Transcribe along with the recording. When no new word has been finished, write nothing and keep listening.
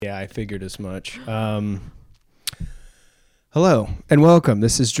Yeah, I figured as much. Hello and welcome.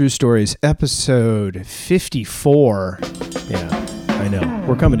 This is Drew Stories, episode 54. Yeah, I know.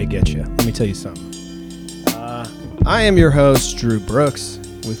 We're coming to get you. Let me tell you something. I am your host, Drew Brooks.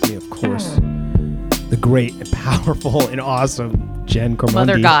 With me, of course, the great and powerful and awesome Jen Cormondi.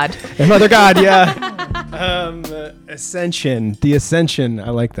 Mother God. And Mother God, yeah. Ascension. The Ascension.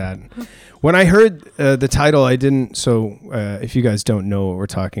 I like that. When I heard the title, I didn't. So if you guys don't know what we're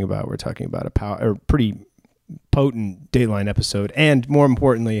talking about a pretty potent Dateline episode. And more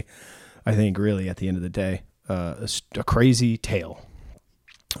importantly, I think really at the end of the day, a crazy tale.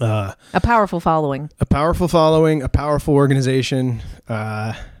 A powerful following. A powerful following, a powerful organization,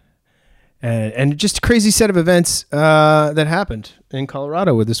 and just a crazy set of events that happened in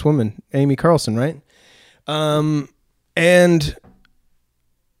Colorado with this woman, Amy Carlson, right? And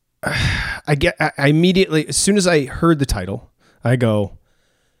I immediately, as soon as I heard the title, I go,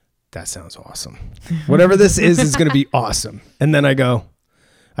 that sounds awesome. Whatever this is going to be awesome. And then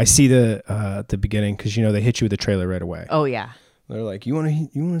I see the beginning, because you know they hit you with the trailer right away. Oh yeah. They're like, you want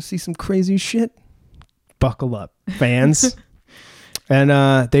to see some crazy shit? Buckle up, fans. And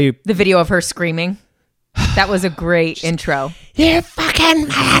the video of her screaming. That was a great intro. You fucking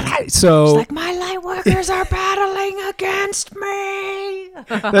so she's like, my light workers are battling against me.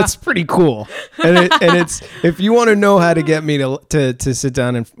 That's pretty cool. And it's, if you want to know how to get me to sit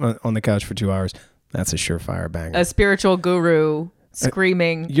down on the couch for 2 hours, that's a surefire banger. A spiritual guru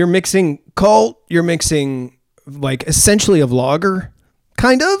screaming. You're mixing cult. You're mixing like essentially a vlogger,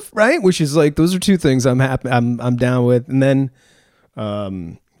 kind of, right? Which is like, those are two things I'm down with. And then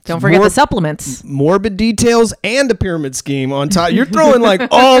don't forget the supplements, morbid details, and a pyramid scheme on top. You're throwing like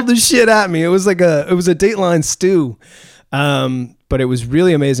all the shit at me. It was a Dateline stew. But it was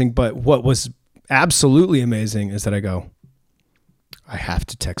really amazing. But what was absolutely amazing is that I have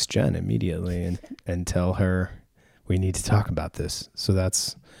to text Jen immediately and tell her we need to talk about this. So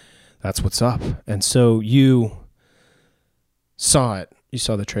that's what's up. And so you saw it. You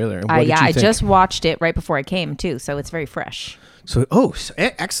saw the trailer. And what did you think? I just watched it right before I came too, so it's very fresh. So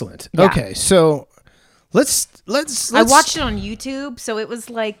excellent. Yeah. Okay, so let's. I watched it on YouTube, so it was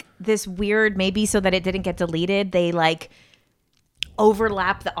like this weird, maybe so that it didn't get deleted. They like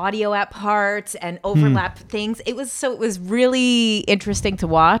overlap the audio at parts and overlap things. It was really interesting to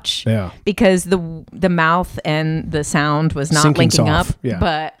watch. Yeah. Because the mouth and the sound was not linking up. Yeah.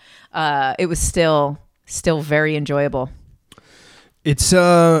 But it was still very enjoyable. It's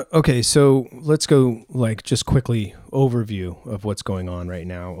okay, so let's go like just quickly overview of what's going on right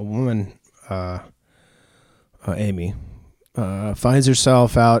now. A woman, Amy, finds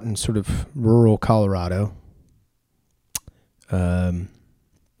herself out in sort of rural Colorado,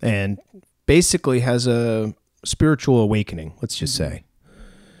 and basically has a spiritual awakening, let's just say.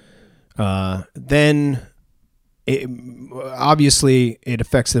 Then obviously it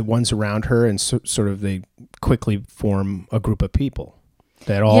affects the ones around her, and sort of they quickly form a group of people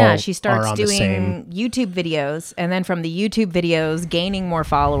that all she starts are on doing the same YouTube videos, and then from the YouTube videos gaining more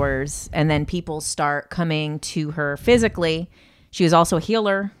followers, and then people start coming to her physically. She was also a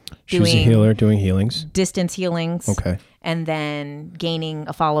healer. She was a healer doing healings, distance healings. Okay. And then gaining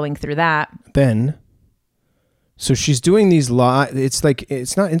a following through that. So she's doing these live. It's like,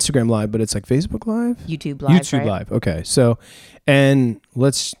 it's not Instagram Live, but it's like Facebook Live? YouTube Live. YouTube right? Live. Okay. So, and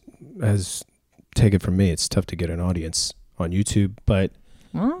take it from me. It's tough to get an audience on YouTube, but.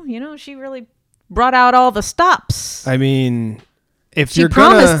 Well, she really brought out all the stops. I mean, she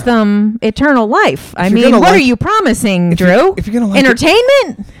promised them eternal life. I mean, what are you promising, Drew? If you're going to like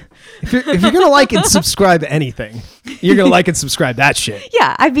entertainment? If you're going to like and subscribe to anything, you're going to like and subscribe that shit.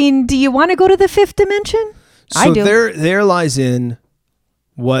 Yeah. I mean, do you want to go to the fifth dimension? So I do. There lies in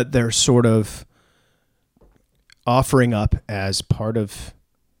what they're sort of offering up as part of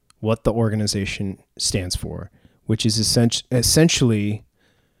what the organization stands for, which is essentially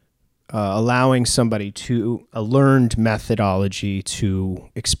allowing somebody a learned methodology to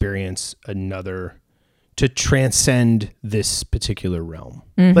experience to transcend this particular realm.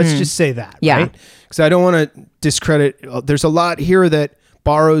 Mm-hmm. Let's just say that, right? Because I don't want to discredit. There's a lot here that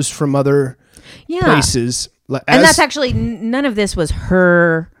borrows from other places. And that's actually, none of this was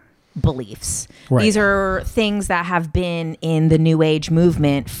her beliefs. Right. These are things that have been in the New Age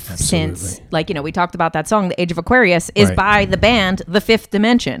movement since, we talked about that song, The Age of Aquarius, is by the band The Fifth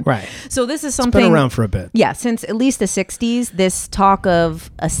Dimension. Right. So this is something. It's been around for a bit. Yeah, since at least the 60s, this talk of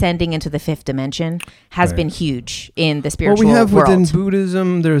ascending into the fifth dimension has been huge in the spiritual world. Well, we have within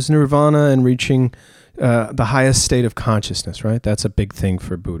Buddhism, there's nirvana and reaching the highest state of consciousness, right? That's a big thing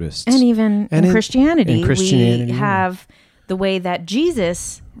for Buddhists. And even in Christianity, we have the way that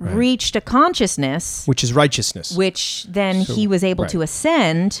Jesus reached a consciousness, which is righteousness. which then he was able to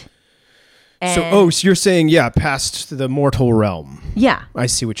ascend. So you're saying, past the mortal realm. Yeah. I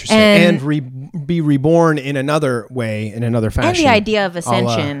see what you're saying. And be reborn in another way, in another fashion. And the idea of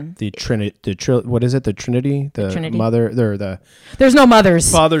ascension. The Trinity, what is it? The Trinity? The Trinity. Mother, the There's no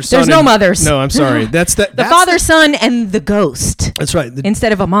mothers. Father, Son. There's no mothers. No, I'm sorry. That's the Father, Son, and the ghost. That's right.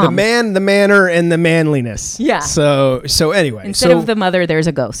 Instead of a mom. The man, the manner, and the manliness. Yeah. So anyway. Instead of the mother, there's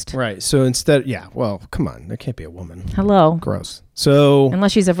a ghost. Right. So instead, well, come on. There can't be a woman. Hello. Gross. So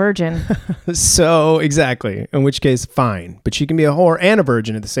Unless she's a virgin. So exactly, in which case, fine. But she can be a whore and a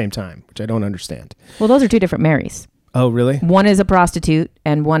virgin at the same time, which I don't understand. Well, those are two different Marys. Oh, really? One is a prostitute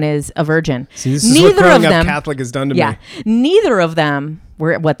and one is a virgin. See, this is what growing up Catholic has done to me. Neither of them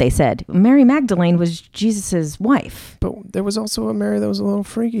were what they said. Mary Magdalene was Jesus's wife. But there was also a Mary that was a little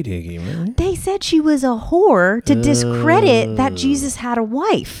freaky deaky, right? They said she was a whore to discredit that Jesus had a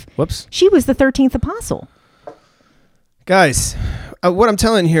wife. Whoops. She was the 13th apostle. Guys, what I'm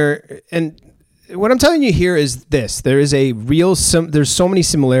telling here, and what I'm telling you here is this: there is a real there's so many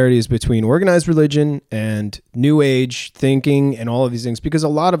similarities between organized religion and New Age thinking and all of these things, because a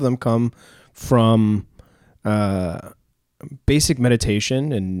lot of them come from basic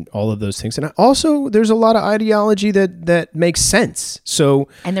meditation and all of those things, and also there's a lot of ideology that makes sense.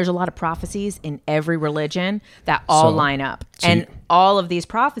 And there's a lot of prophecies in every religion that all line up, and all of these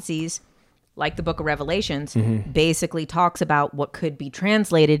prophecies, like the book of Revelations, basically talks about what could be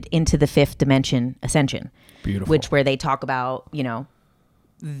translated into the fifth dimension ascension. Beautiful. Where they talk about,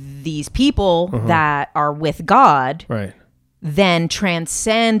 these people that are with God, right, then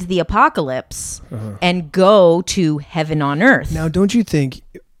transcend the apocalypse and go to heaven on earth. Now, don't you think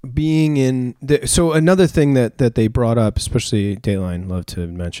being in so another thing that they brought up, especially Dateline loved to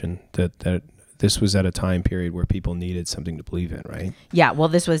mention, that this was at a time period where people needed something to believe in, right? Yeah, well,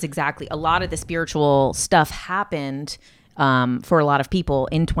 this was exactly. A lot of the spiritual stuff happened for a lot of people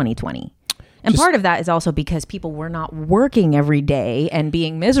in 2020. And part of that is also because people were not working every day and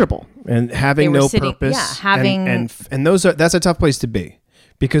being miserable. And having no purpose. Yeah, and that's a tough place to be.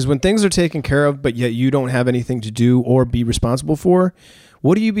 Because when things are taken care of, but yet you don't have anything to do or be responsible for,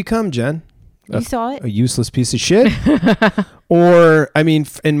 what do you become, Jen? You saw it? A useless piece of shit? Or, I mean,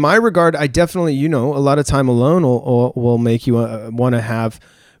 in my regard, I definitely, a lot of time alone will make you want to have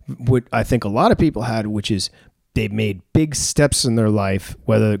what I think a lot of people had, which is they've made big steps in their life,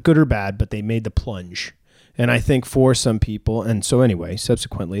 whether good or bad, but they made the plunge. And I think for some people, and so anyway,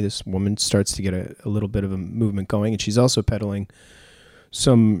 subsequently, this woman starts to get a little bit of a movement going, and she's also but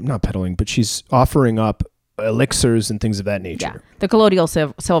she's offering up elixirs and things of that nature. Yeah, the colloidal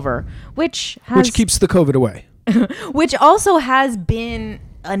silver, which keeps the COVID away. Which also has been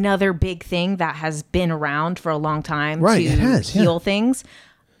another big thing that has been around for a long time to heal things.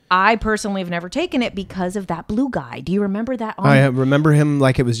 I personally have never taken it because of that blue guy. Do you remember that? I remember him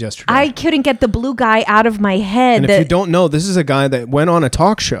like it was yesterday. I couldn't get the blue guy out of my head. And if you don't know, this is a guy that went on a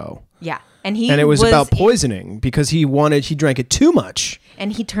talk show. Yeah. And it was about poisoning because he drank it too much.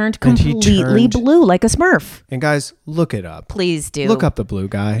 And he turned completely blue like a Smurf. And guys, look it up. Please do. Look up the blue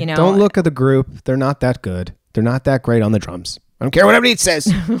guy. Don't look at the group. They're not that good. They're not that great on the drums. I don't care what anybody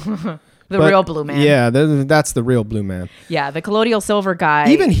says. Real blue man. Yeah, that's the real blue man. Yeah, the colloidal silver guy.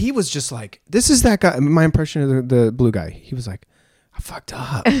 Even he was just like, this is that guy. My impression of the blue guy. He was like, I fucked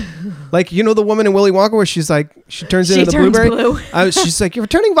up. Like, the woman in Willy Wonka where she's like, she turns into the blueberry. Blue. She's like, you're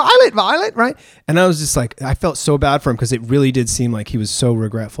turning violet, right? And I was just like, I felt so bad for him because it really did seem like he was so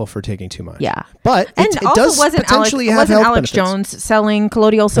regretful for taking too much. Yeah. But it does potentially have health Alex benefits. Jones selling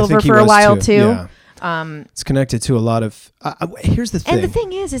colloidal silver for a while too? Yeah. It's connected to a lot of, here's the thing. And the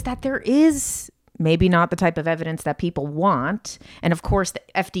thing is that there is maybe not the type of evidence that people want. And of course, the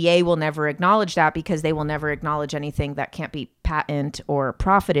FDA will never acknowledge that because they will never acknowledge anything that can't be patent or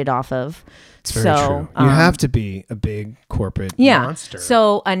profited off of. It's very true. You have to be a big corporate monster.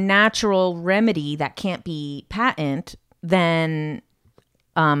 So a natural remedy that can't be patent, then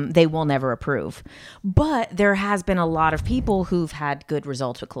they will never approve. But there has been a lot of people who've had good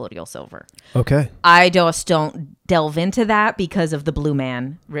results with colloidal silver. Okay. I just don't delve into that because of the blue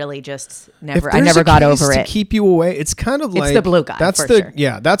man. Really, just never. I never got over it. To keep you away, it's kind of like it's the blue guy. That's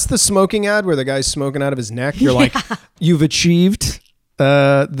that's the smoking ad where the guy's smoking out of his neck. You're like, you've achieved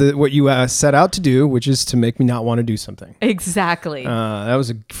what you set out to do, which is to make me not want to do something. Exactly. That was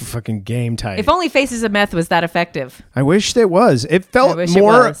a fucking game type. If only Faces of Meth was that effective. I wish it was. It felt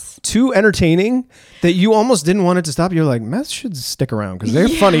more too entertaining that you almost didn't want it to stop. You're like, meth should stick around because they're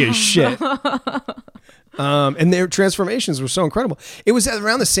funny as shit. And their transformations were so incredible. It was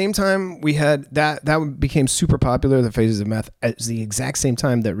around the same time we had that became super popular, the Phases of Meth, at the exact same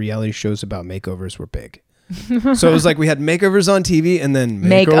time that reality shows about makeovers were big. So it was like we had makeovers on TV and then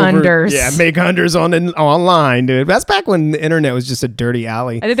Make-unders. Yeah, make-unders online, dude. That's back when the internet was just a dirty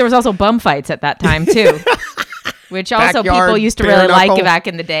alley. I think there was also bum fights at that time too. Which also Backyard, people used to bare really knuckle. like back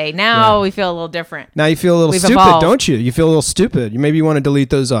in the day. Now we feel a little different. Now you feel a little We've stupid, evolved. don't you? You feel a little stupid. Maybe you want to delete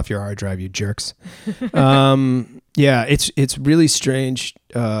those off your hard drive, you jerks. Yeah, it's really strange.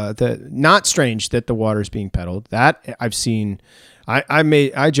 Not strange that the water's being peddled. That I've seen.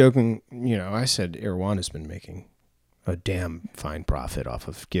 I joking, I said Irwan has been making a damn fine profit off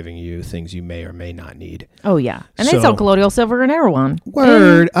of giving you things you may or may not need. Oh yeah, and they So- sell colloidal silver and Erewhon.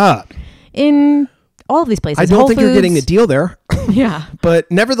 Word up. In all of these places. I don't Whole think you're Foods. getting a deal there, Yeah. but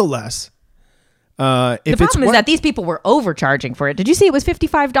nevertheless, The if problem is that these people were overcharging for it. Did you see it was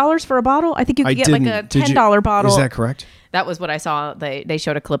 $55 for a bottle? I think you could get like a $10 bottle. Is that correct? That was what I saw. They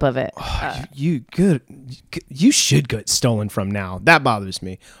showed a clip of it. You should get stolen from now. That bothers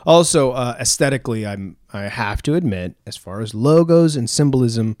me. Also, aesthetically, I have to admit, as far as logos and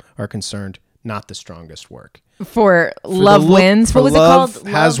symbolism are concerned, not the strongest work. For Love the look- Wins. for What was Love it called?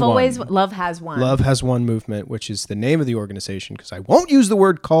 Has Love always. Won. Love has won. Love Has One movement, which is the name of the organization, because I won't use the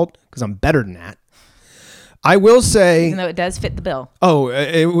word cult because I'm better than that. I will say, Even though it does fit the bill.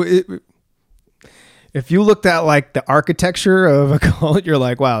 if you looked at like the architecture of a cult, you're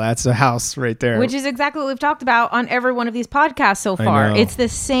like, wow, that's a house right there. Which is exactly what we've talked about on every one of these podcasts so far. know. It's the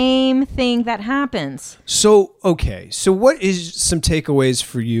same thing that happens. So, okay. So what is some takeaways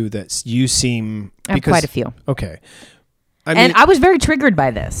for you that you seem... I have quite a few. Okay. And I was very triggered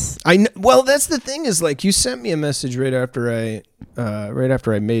by this. Well, that's the thing is like you sent me a message right after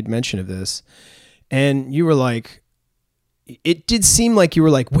I made mention of this, and you were like, it did seem like you were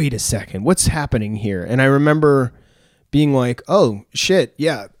like, wait a second, what's happening here? And I remember being like, oh shit,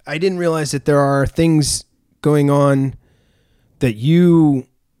 yeah, I didn't realize that there are things going on that you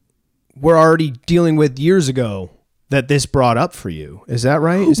were already dealing with years ago that this brought up for you. Is that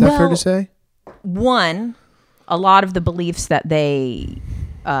right? Is that fair to say? One, a lot of the beliefs that they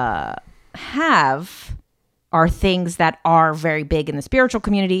have are things that are very big in the spiritual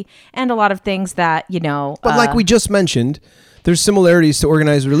community, and a lot of things that, But like we just mentioned, there's similarities to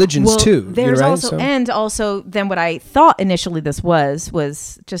organized religions too. There's right? also, and also then what I thought initially this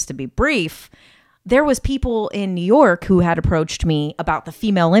was just to be brief, there was people in New York who had approached me about the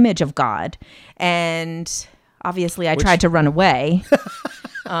female image of God, and obviously I tried to run away,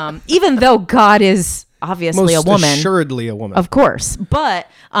 even though God is obviously most a woman. assuredly a woman. Of course. But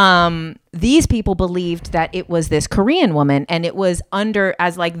these people believed that it was this Korean woman, and it was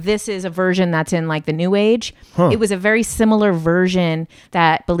this is a version that's in like the New Age. It was a very similar version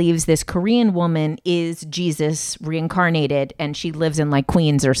that believes this Korean woman is Jesus reincarnated, and she lives in like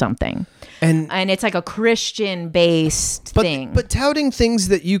Queens or something. And it's like a Christian based thing. But touting things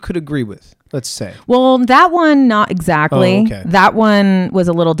that you could agree with, let's say. Well, that one, not exactly. Oh, okay. That one was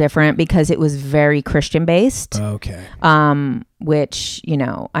a little different because it was very Christian based. Okay. Which,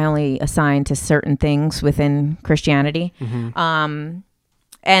 I only assign to certain things within Christianity. Mm-hmm.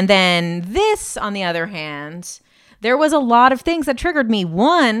 And then this, on the other hand, there was a lot of things that triggered me.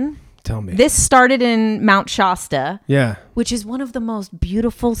 One, Tell me. this started in Mount Shasta, Yeah. which is one of the most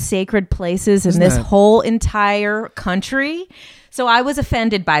beautiful sacred places in Isn't this that- whole entire country. So I was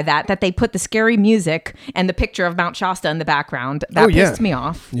offended by that they put the scary music and the picture of Mount Shasta in the background. That pissed me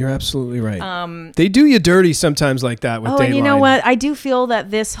off. You're absolutely right. They do you dirty sometimes like that with Dateline. And you know what? I do feel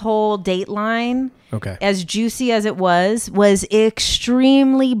that this whole Dateline, Okay. as juicy as it was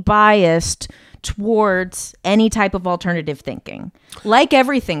extremely biased towards any type of alternative thinking, like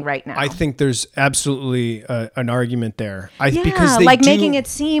everything right now. I think there's absolutely an argument there. yeah, because they like do, making it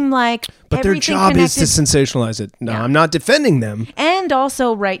seem like But their everything job is to connected- sensationalize it. No, Yeah. I'm not defending them. And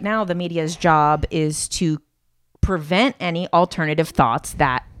also right now, the media's job is to prevent any alternative thoughts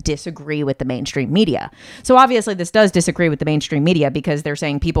that disagree with the mainstream media. So obviously this does disagree with the mainstream media because they're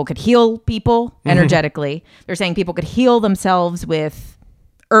saying people could heal people energetically. They're saying people could heal themselves with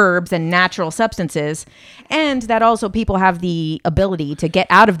herbs and natural substances, and that also people have the ability to get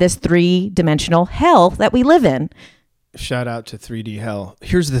out of this 3-dimensional hell that we live in. Shout out to 3D Hell.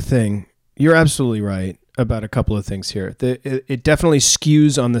 Here's the thing. You're absolutely right about a couple of things here. It definitely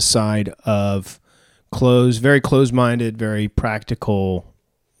skews on the side of very closed-minded, very practical,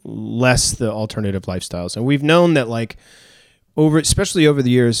 less the alternative lifestyles. And we've known that, like, especially over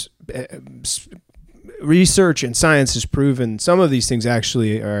the years, research and science has proven some of these things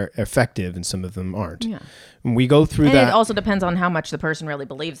actually are effective and some of them aren't. Yeah. And we go through And that. it also depends on how much the person really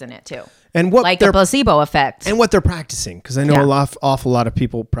believes in it too. And what like they're the placebo effect. and what they're practicing, because I know Yeah. awful lot of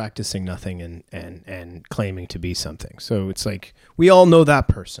people practicing nothing and claiming to be something. So it's like we all know that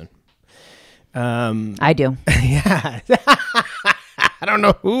person. I do. Yeah. I don't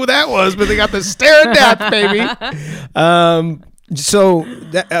know who that was, but they got the stare of death, baby. So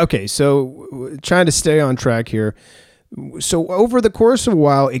trying to stay on track here. So over the course of a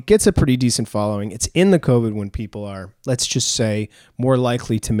while, it gets a pretty decent following. It's in the COVID when people are, let's just say, more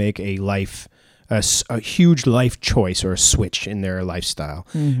likely to make a huge life choice or a switch in their lifestyle,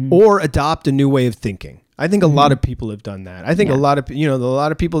 or adopt a new way of thinking. I think a lot of people have done that. I think a lot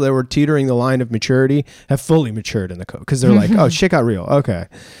of people that were teetering the line of maturity have fully matured in the COVID because they're like, oh, shit got real. Okay,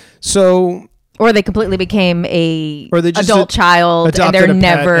 so. Or they completely became Or they just adult child and adopted they're a pet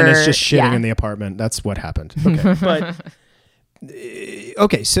never and it's just shitting yeah. in the apartment. That's what happened. Okay, but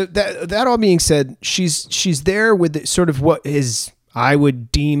okay. So that all being said, she's there with the, sort of what is I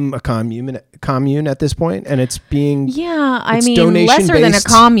would deem a commune at this point, and it's being I it's mean lesser than a donation-based.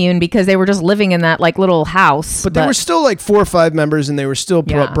 commune because they were just living in that like little house. But there were still like 4 or 5 members, and they were still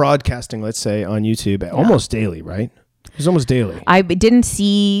Yeah. broadcasting, let's say, on YouTube almost daily, right? It was almost daily. I didn't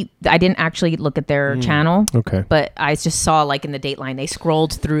actually look at their channel. Okay. But I just saw like in the Dateline, they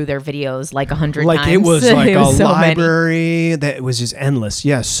scrolled through their videos like 100 times. Like it was like It a was so many. library that was just endless.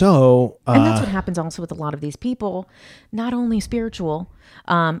 Yeah. So And that's what happens also with a lot of these people, not only spiritual,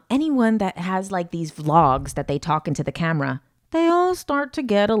 anyone that has like these vlogs that they talk into the camera, they all start to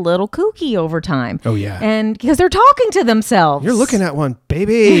get a little kooky over time. Oh, yeah. And because they're talking to themselves. you're looking at one,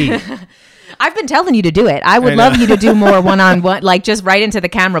 baby. I've been telling you to do it. I would I know. love you to do more one-on-one, like just right into the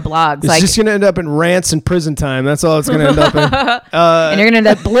camera blogs. It's like, just going to end up in rants and prison time. That's all it's going to end up in. and you're going to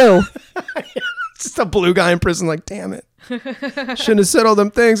end up blue. Just a blue guy in prison like, damn it. Shouldn't have said all them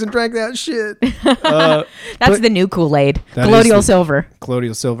things and drank that shit. That's the new Kool-Aid. That is Colloidal the- silver.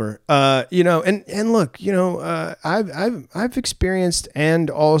 Colloidal silver. And look, I've experienced and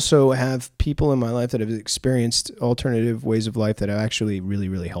also have people in my life that have experienced alternative ways of life that have actually really,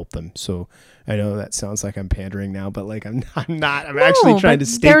 really helped them. So I know that sounds like I'm pandering now, but like I'm not. I'm actually trying to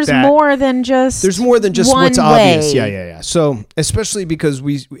state there's that. more than just There's more than just one what's obvious. way. Yeah. So especially because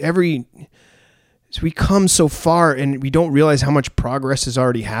we come so far and we don't realize how much progress has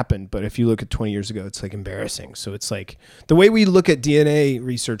already happened. But if you look at 20 years ago, it's like embarrassing. So it's like the way we look at DNA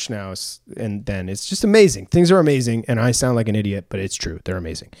research now and then it's just amazing. Things are amazing. And I sound like an idiot, but it's true. They're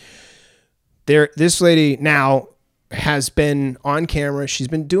amazing. This lady now has been on camera. She's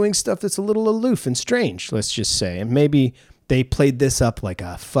been doing stuff that's a little aloof and strange, let's just say. And maybe they played this up like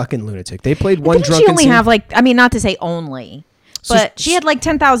a fucking lunatic. They played one Didn't drunken she only scene. have like, I mean, not to say only, So but she had like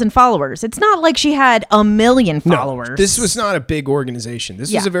 10,000 followers. It's not like she had a million followers. No, this was not a big organization. This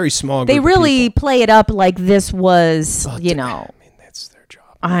was Yeah. a very small group They of really people. play it up like this was, I you mean, know. that's their job.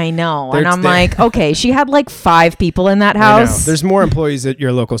 I know. They're- And I'm they're- like, okay, she had like 5 people in that I know. house. There's more employees at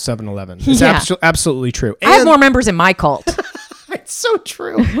your local 7-Eleven. It's Yeah. absolutely true. I have And more members in my cult. it's so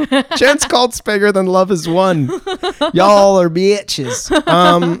true. Jen's cult's bigger than Love Is One. Y'all are bitches.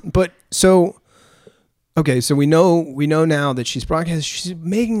 But so, okay, so we know now that she's broadcasting. She's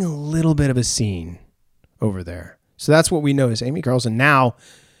making a little bit of a scene over there. So that's what we know is Amy Carlson now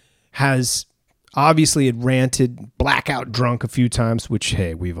has obviously had ranted blackout drunk a few times, which,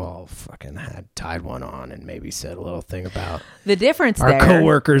 hey, we've all fucking tied one on and maybe said a little thing about The difference our there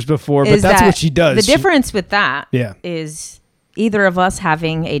coworkers before, but is that's that what she does. The She- difference with that Yeah. is either of us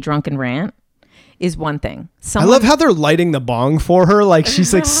having a drunken rant is one thing. I love how they're lighting the bong for her. Like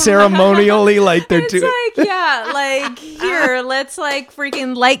she's like ceremonially like they're It's doing. like, yeah, like here, let's like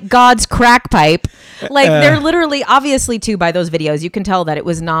freaking light God's crack pipe. Like they're literally, obviously too, by those videos, you can tell that it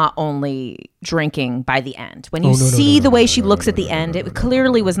was not only drinking by the end. When you see the way she looks at the end, it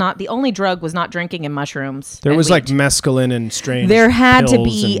clearly was not, the only drug was not drinking and mushrooms. There and was weed. like mescaline and strange. There had to pills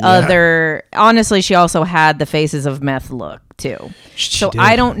be and- other. Honestly, she also had the faces of meth look too. She So did.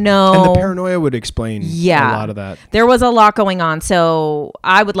 I don't know. And the paranoia would explain Yeah. a lot of that. There was a lot going on. So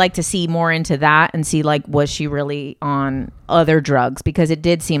I would like to see more into that and see like, was she really on other drugs? Because it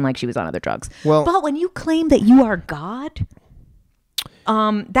did seem like she was on other drugs. Well- but when you claim that you are God,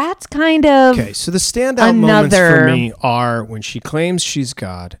 that's kind of Okay, so the standout moments for Another- me are when she claims she's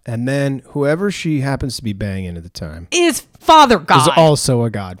God, and then whoever she happens to be banging at the time is Father God. is also a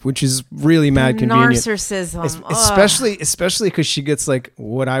god, which is really mad convenient. Narcissism. Ugh. Especially because she gets like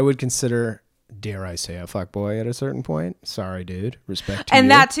what I would consider dare I say, a fuckboy at a certain point. Sorry, dude. Respect to And you.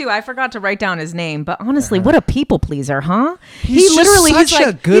 that too, I forgot to write down his name, but honestly, what a people pleaser, huh? He's such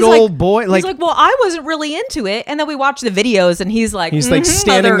a good old boy. He's like, well, I wasn't really into it, and then we watch the videos, and he's like, like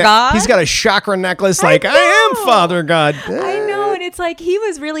standing Mother there. God. He's got a chakra necklace. I am Father God. I know, and it's like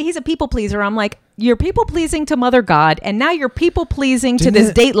he's a people pleaser. I'm like, you're people pleasing to Mother God, and now you're people pleasing to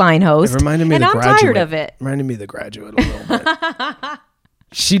this Dateline host. It reminded me and of The I'm Graduate. tired of it. Reminded me of The Graduate a little bit.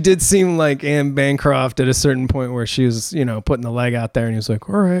 She did seem like Anne Bancroft at a certain point where she was, putting the leg out there, and he was like,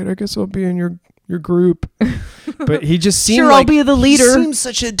 all right, I guess I'll be in your group. But he just seemed Sure, I'll be the leader. He seems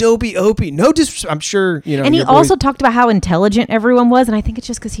such a dopey opie. No disrespect. I'm sure, And he also talked about how intelligent everyone was, and I think it's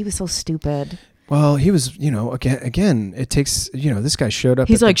just because he was so stupid. Well, he was, again, it takes, this guy showed up.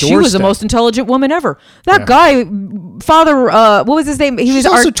 He's at like, the she was the doorstep. most intelligent woman ever. That guy, Father, what was his name? He's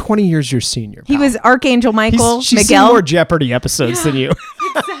also 20 years your senior. He was Archangel Michael She's Miguel. seen more Jeopardy episodes than you.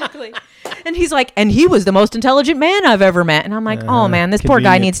 Exactly. And he's like, and he was the most intelligent man I've ever met. And I'm like, oh man, this poor guy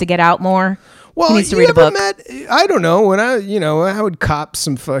convenient. needs to get out more. Well, he needs to you read a ever book. met, I don't know, when I would cop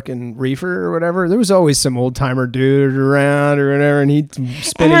some fucking reefer or whatever, there was always some old timer dude around or whatever, and he'd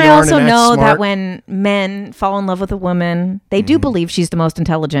spin And a I yarn also and act know smart. that when men fall in love with a woman, they do believe she's the most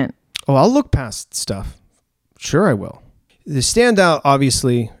intelligent. Oh, I'll look past stuff. Sure, I will. The standout,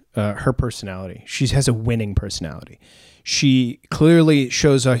 obviously, her personality. She has a winning personality. She clearly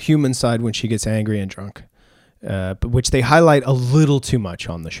shows a human side when she gets angry and drunk, but which they highlight a little too much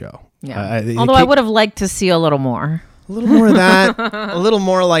on the show. Yeah. Although I would have liked to see a little more. A little more of that. A little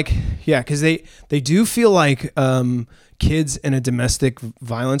more like, because they do feel like kids in a domestic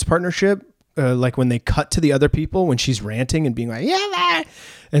violence partnership. Like when they cut to the other people when she's ranting and being like,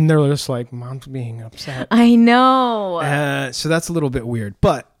 and they're just like, mom's being upset. I know. So that's a little bit weird.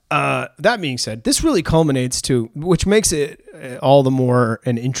 But that being said, this really culminates to, which makes it all the more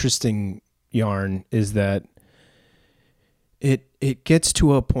an interesting yarn, is that it gets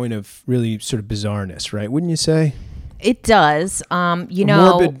to a point of really sort of bizarreness, right? Wouldn't you say? It does.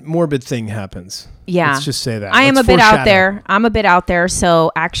 Morbid thing happens. Yeah. Let's just say that. I am Let's a bit out foreshadow. there. I'm a bit out there.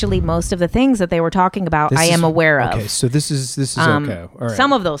 So actually, most of the things that they were talking about, I am aware of. Okay, so this is okay. All right.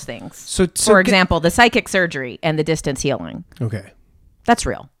 Some of those things. So For example, the psychic surgery and the distance healing. Okay. That's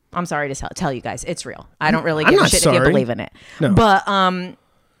real. I'm sorry to tell you guys, it's real. I don't really I'm give a not shit if sorry. you believe in it. No. But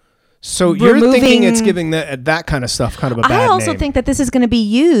So you're thinking removing- it's giving that kind of stuff kind of a bad I also name. think that this is going to be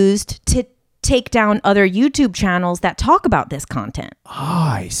used to take down other YouTube channels that talk about this content.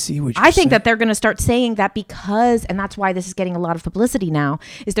 I see what you're I think saying. that they're going to start saying that because, and that's why this is getting a lot of publicity now,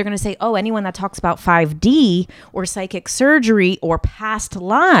 is they're going to say, oh, anyone that talks about 5D or psychic surgery or past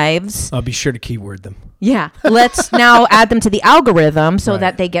lives, I'll be sure to keyword them. yeah, let's now add them to the algorithm so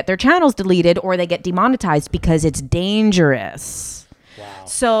that they get their channels deleted or they get demonetized because it's dangerous. Wow.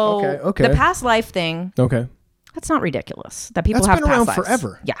 So Okay. the past life thing, Okay. that's not ridiculous. That people That's have been around past lives.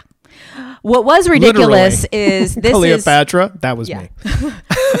 forever. Yeah. What was ridiculous is this Cleopatra, that was Yeah. me.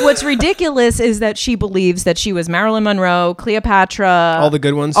 What's ridiculous is that she believes that she was Marilyn Monroe, Cleopatra. All the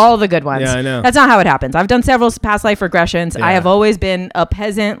good ones? All the good ones. Yeah, I know. That's not how it happens. I've done several past life regressions. I Yeah. have always been a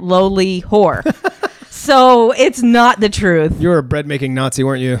peasant, lowly whore. So it's not the truth. You were a bread making Nazi,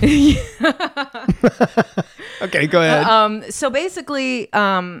 weren't you? Okay, go ahead. So basically,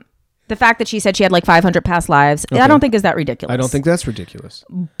 the fact that she said she had like 500 past lives, I don't think is that ridiculous. I don't think that's ridiculous.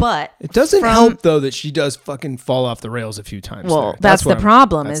 But It doesn't help though that she does fucking fall off the rails a few times. well, there. that's the what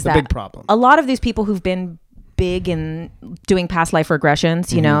problem. That's Is the that big problem. a lot of these people who've been big in doing past life regressions,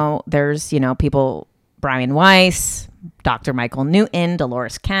 Mm-hmm. you know, there's, people, Brian Weiss, Dr. Michael Newton,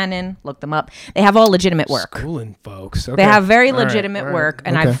 Dolores Cannon, look them up. They have all legitimate work. Schooling folks. Okay. They have very All right, legitimate all right. work,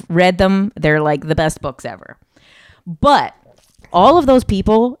 and Okay. I've read them. They're like the best books ever. But all of those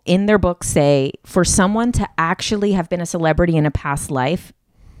people in their books say for someone to actually have been a celebrity in a past life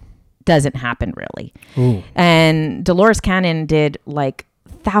doesn't happen really. Ooh. And Dolores Cannon did like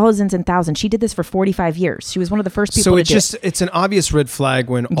thousands and thousands. She did this for 45 years. She was one of the first people So to it's do just it's an obvious red flag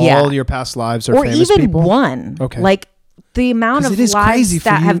when Yeah. all your past lives are or famous even people. one. Okay. Like the amount 'Cause of it is crazy lives for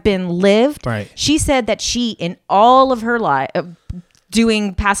that you- have been lived. Right. She said that she, in all of her life,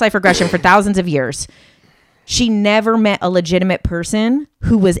 doing past life regression for thousands of years, she never met a legitimate person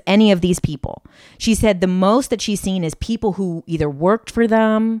who was any of these people. She said the most that she's seen is people who either worked for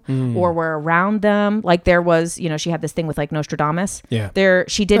them or were around them. Like there was, she had this thing with like Nostradamus. Yeah.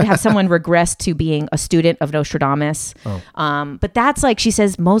 She did have someone regress to being a student of Nostradamus. Oh. But that's like, she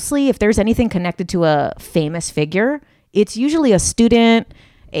says, mostly if there's anything connected to a famous figure, it's usually a student,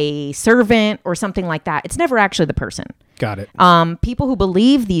 a servant, or something like that. It's never actually the person. Got it. People who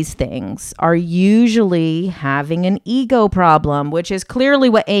believe these things are usually having an ego problem, which is clearly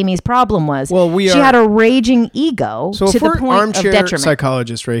what Amy's problem was. Well, she had a raging ego so to if the we're point of armchair detriment.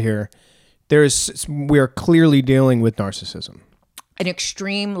 psychologists right here, we are clearly dealing with narcissism. An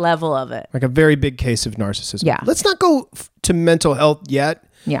extreme level of it. Like a very big case of narcissism. Yeah. Let's not go to mental health yet.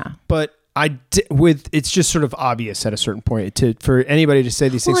 Yeah. But it's just sort of obvious at a certain point for anybody to say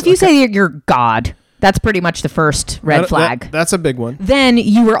these things. Well, if you say you're God, that's pretty much the first red flag. That's a big one. Then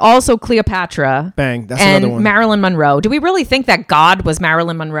you were also Cleopatra. Bang. That's and another one. Marilyn Monroe. Do we really think that God was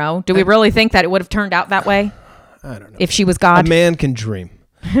Marilyn Monroe? Do we really think that it would have turned out that way? I don't know. If she was God? A man can dream.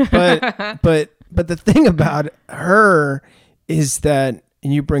 But the thing about her is that,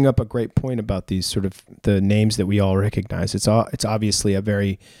 and you bring up a great point about these sort of the names that we all recognize. It's obviously a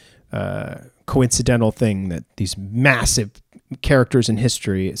very coincidental thing that these massive characters in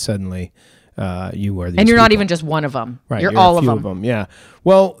history suddenly you are these and you're not people. even just one of them. Right, You're all a few of them. Yeah.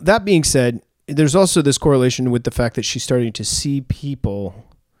 Well, that being said, there's also this correlation with the fact that she's starting to see people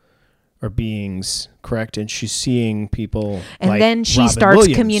or beings, correct? And she's seeing people And like then she Robin starts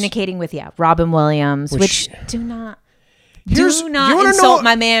Williams. communicating with Robin Williams, which do not insult know,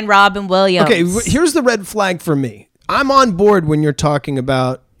 my man Robin Williams. Okay, here's the red flag for me. I'm on board when you're talking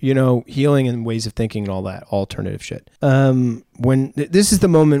about, healing and ways of thinking and all that alternative shit. When this is the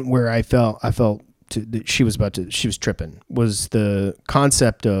moment where I felt that she was tripping, was the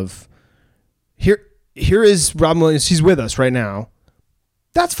concept of here is Robin Williams. He's with us right now.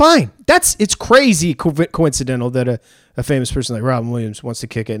 That's fine. It's crazy coincidental that a famous person like Robin Williams wants to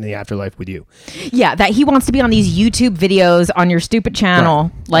kick it in the afterlife with you. Yeah, that he wants to be on these YouTube videos on your stupid channel.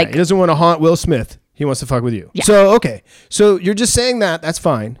 Right. Like he doesn't want to haunt Will Smith. He wants to fuck with you. Yeah. So, okay. So you're just saying that's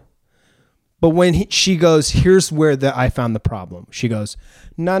fine. But when she goes, here's where I found the problem. She goes,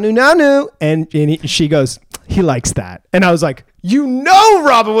 nanu. And she goes, he likes that. And I was like,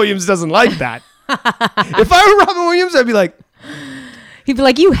 Robin Williams doesn't like that. If I were Robin Williams, I'd be like, he'd be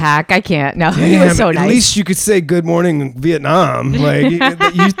like, you hack. I can't. No, he was so nice. At least you could say good morning Vietnam. Like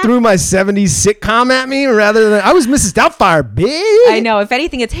you threw my 70s sitcom at me rather than I was Mrs. Doubtfire, bitch. I know. If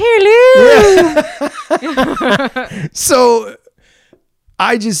anything, it's hello. Yeah. So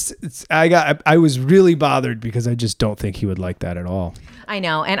I was really bothered because I just don't think he would like that at all. I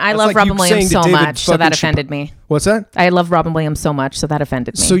know. And I love Robin Williams so much, so that offended me. What's that? I love Robin Williams so much, so that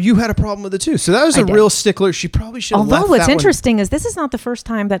offended me. So you had a problem with it too. So that was a real stickler. She probably should have left Although what's that interesting is this is not the first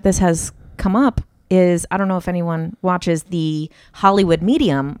time that this has come up. I don't know if anyone watches the Hollywood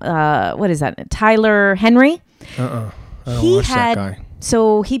Medium. What is that? Tyler Henry? I don't watch that guy.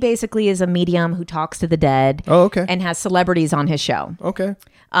 So he basically is a medium who talks to the dead. Oh, okay. And has celebrities on his show. Okay.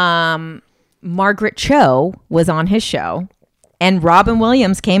 Margaret Cho was on his show, and Robin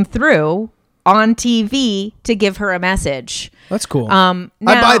Williams came through on TV to give her a message. That's cool. I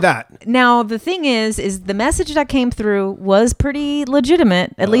buy that. Now, the thing is the message that came through was pretty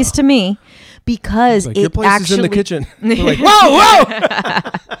legitimate, at least to me, because like, your place is in the kitchen. Like, whoa!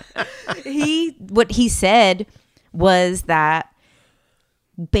 What he said was that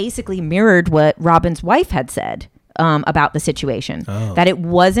basically mirrored what Robin's wife had said. About the situation, that it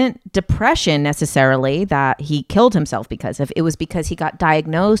wasn't depression necessarily that he killed himself because of. It was because he got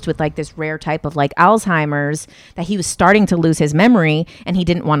diagnosed with like this rare type of like Alzheimer's, that he was starting to lose his memory and he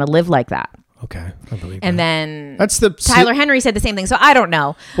didn't want to live like that. Okay, I believe And that. then That's Tyler Henry said the same thing. So I don't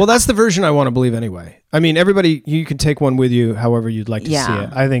know. Well, that's the version I want to believe anyway. I mean, everybody, you can take one with you however you'd like to see it.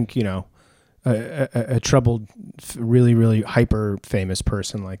 I think, a troubled, really, really hyper famous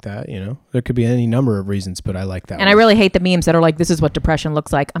person like that, there could be any number of reasons, but I like that. And I really hate the memes that are like, this is what depression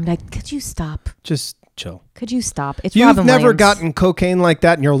looks like. I'm like, could you stop? Just chill. Could you stop? It's You've Robin never Williams. gotten cocaine like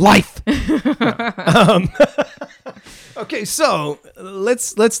that in your life. Okay, so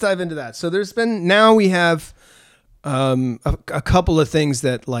let's dive into that. So we have a couple of things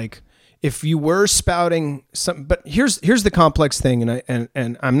that like, if you were spouting some, but here's the complex thing, and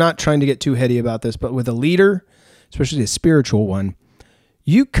I'm not trying to get too heady about this, but with a leader, especially a spiritual one,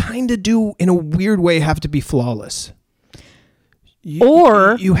 you kind of do in a weird way have to be flawless.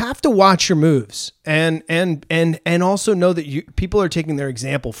 You have to watch your moves and also know that people are taking their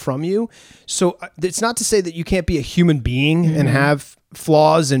example from you. So it's not to say that you can't be a human being and have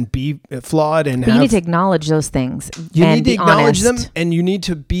flaws and be flawed and you need to acknowledge those things. You and need to be acknowledge honest. them, and you need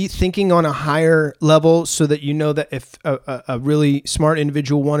to be thinking on a higher level so that you know that if a really smart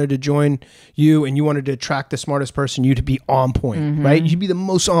individual wanted to join you and you wanted to attract the smartest person, you to be on point, right? You'd be the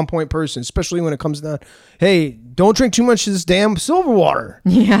most on point person, especially when it comes down, hey, don't drink too much of this damn silver water.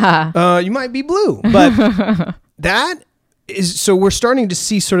 Yeah. You might be blue, but that is, so we're starting to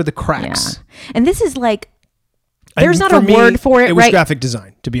see sort of the cracks. Yeah. And this is like, There's not for a me, word for it, It was right? graphic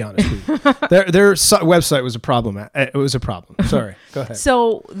design, to be honest with you. Their website was a problem. It was a problem. Sorry. Go ahead.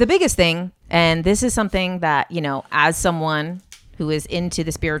 So the biggest thing, and this is something that, as someone who is into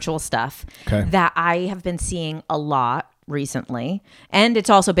the spiritual stuff, Okay. that I have been seeing a lot recently, and it's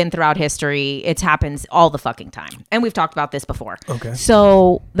also been throughout history. It happens all the fucking time. And we've talked about this before. Okay.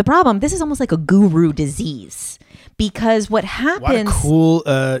 So the problem, this is almost like a guru disease, because what happens... What a cool,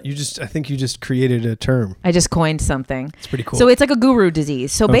 I think you just created a term. I just coined something. It's pretty cool. So it's like a guru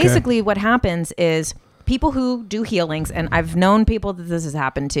disease. So Okay. basically what happens is people who do healings, and I've known people that this has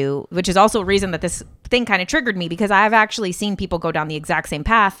happened to, which is also a reason that this thing kind of triggered me, because I've actually seen people go down the exact same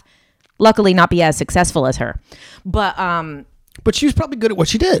path, luckily not be as successful as her. But But she was probably good at what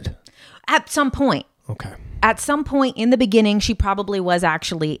she did. at some point, Okay. in the beginning, she probably was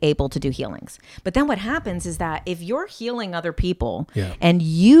actually able to do healings. But then what happens is that if you're healing other people Yeah. and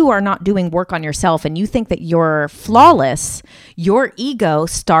you are not doing work on yourself and you think that you're flawless, your ego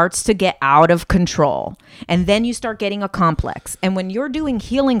starts to get out of control. And then you start getting a complex. And when you're doing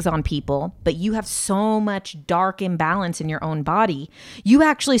healings on people, but you have so much dark imbalance in your own body, you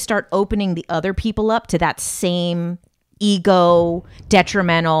actually start opening the other people up to that same ego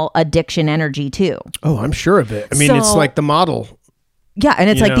detrimental addiction energy too. Oh, I'm sure of it. I mean, it's So- like the model. Yeah, and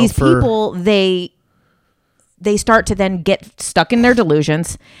it's You like know, these for- people, they start to then get stuck in their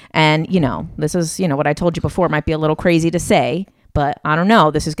delusions. And, this is, what I told you before, might be a little crazy to say, but I don't know.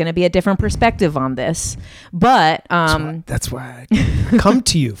 This is going to be a different perspective on this. But That's why I come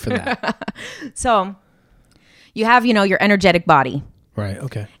to you for that. so you have, your energetic body. Right.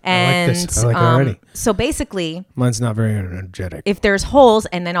 Okay. And I like this. I like it already. so basically, Mine's not very energetic. if there's holes,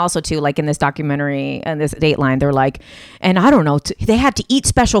 and then also too, like in this documentary and this Dateline, they're like, and I don't know, they had to eat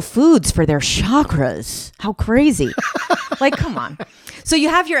special foods for their chakras. How crazy. Like, come on. So you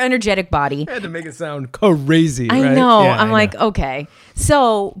have your energetic body. I had to make it sound crazy. I right? know. Yeah, I'm I like, know. okay.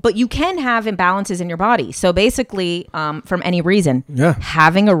 So, but you can have imbalances in your body. So basically, from any reason, Yeah.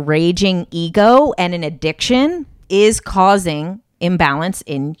 having a raging ego and an addiction is causing imbalance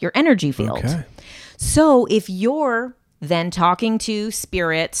in your energy field. Okay. So if you're then talking to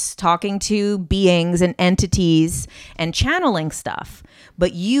spirits, talking to beings and entities and channeling stuff,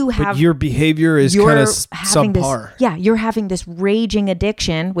 but you have But your behavior is you're kind of having subpar. you're having this raging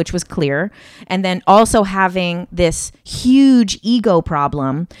addiction, which was clear, and then also having this huge ego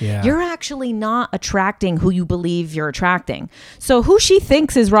problem. Yeah. You're actually not attracting who you believe you're attracting. So who she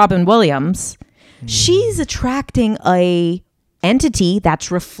thinks is Robin Williams, she's attracting a entity that's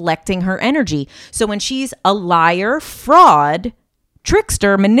reflecting her energy. So when she's a liar, fraud,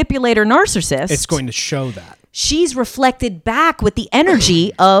 trickster, manipulator, narcissist, It's going to show that. she's reflected back with the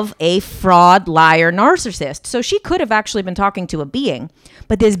energy of a fraud, liar, narcissist. So she could have actually been talking to a being,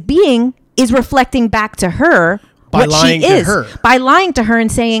 but this being is reflecting back to her By what lying she to is. her. By lying to her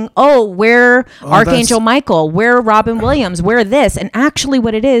and saying, oh, we're Archangel Michael, we're Robin Williams, we're this. And actually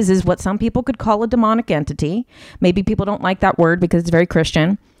what it is what some people could call a demonic entity. Maybe people don't like that word because it's very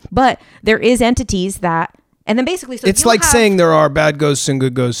Christian, but there is entities that, and then basically, so It's you'll like have- saying there are bad ghosts and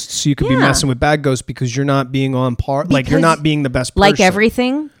good ghosts. So you could be Yeah. messing with bad ghosts because you're not being on par. Like you're Because not being the best person. like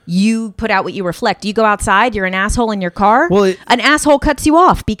everything, you put out what you reflect. You go outside, you're an asshole in your car. Well, an asshole cuts you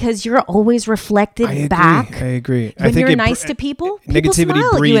off because you're always reflected I agree. back. I agree. When I think you're nice to people negativity smile at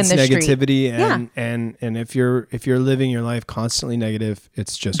you in breeds the street. negativity, Yeah. and if you're living your life constantly negative,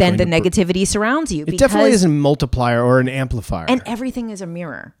 it's just Then the going to negativity surrounds you. It definitely is a multiplier or an amplifier. And everything is a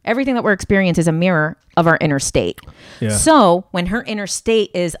mirror. Everything that we're experiencing is a mirror of our inner state. Yeah. So when her inner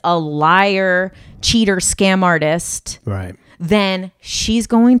state is a liar, cheater, scam artist, right. then she's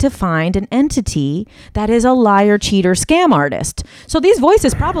going to find an entity that is a liar, cheater, scam artist. So these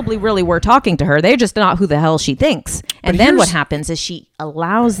voices probably really were talking to her. They're just not who the hell she thinks. And then what happens is she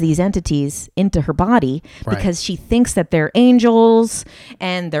allows these entities into her body Right. because she thinks that they're angels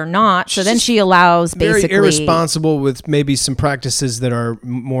and they're not. So then she allows Very basically irresponsible with maybe some practices that are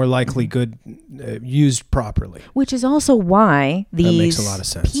more likely good used properly. Which is also why these makes a lot of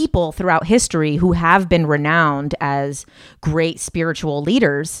sense. people throughout history who have been renowned as great spiritual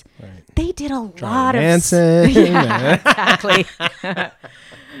leaders, they did a lot of Manson. Yeah, exactly.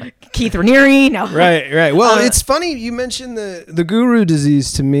 Keith Raniere, no. Right. Well, it's funny you mentioned the guru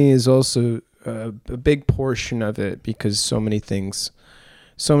disease. To me, is also a big portion of it because so many things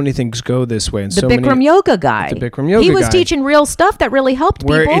go this way, and The so Bikram many yoga guy. The Bikram yoga He was guy. teaching real stuff that really helped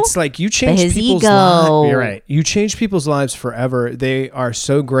where people. it's like you change his people's ego. lives. You're right. You change people's lives forever. They are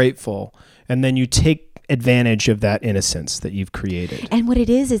so grateful, and then you take advantage of that innocence that you've created. And what it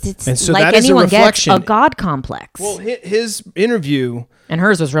is it's And so like that is a anyone gets reflection. a God complex. Well, his interview, and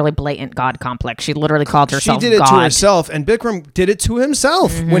hers was really blatant God complex. She literally called she herself did it God. to herself, and Bikram did it to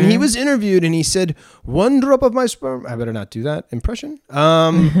himself when he was interviewed, and he said, "One drop of my sperm." I better not do that impression.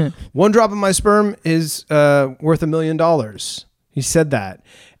 One drop of my sperm is worth $1 million. He said that.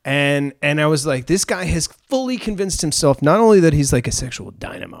 And I was like, this guy has fully convinced himself not only that he's like a sexual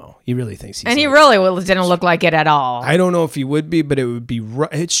dynamo, he really thinks he's And he like, really didn't look like it at all. I don't know if he would be, but it would be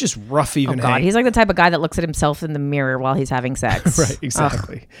it's just rough even. Oh God, he's like the type of guy that looks at himself in the mirror while he's having sex. Right,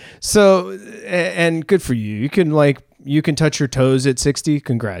 exactly. So, and good for you. You can touch your toes at 60.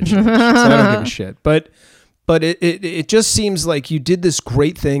 Congratulations. I don't give a shit. But it just seems like you did this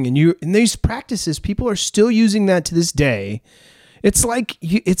great thing, and in these practices, people are still using that to this day. It's like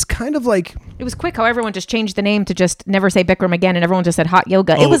it's kind of like It was quick how everyone just changed the name to just never say Bikram again, and everyone just said hot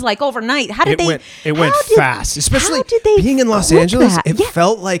yoga. It was like overnight. How did it went fast, especially how did they being in Los click Angeles. that? It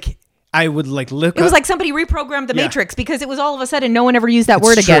felt like I would like look. It was up- like somebody reprogrammed the Yeah. Matrix because it was all of a sudden no one ever used that It's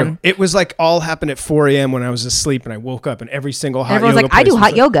word true. again. It was like all happened at 4 a.m. when I was asleep, and I woke up, and every single hot Everyone's yoga like, I place do was hot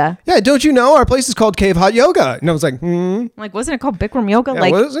like, yoga. Yeah, don't you know our place is called Cave Hot Yoga? And I was like, Like, wasn't it called Bikram yoga? yeah,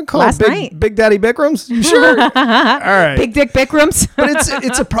 like, what is it called? last night? Big Daddy Bikrams? Sure. All right. Big Dick Bikrams. But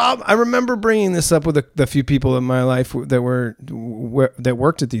it's a problem. I remember bringing this up with the few people in my life that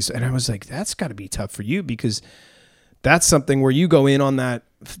worked at these, and I was like, that's got to be tough for you, because that's something where you go in on that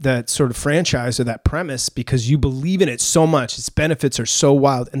sort of franchise or that premise because you believe in it so much. Its benefits are so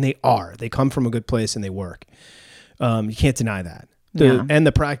wild, and they come from a good place and they work. You can't deny that. And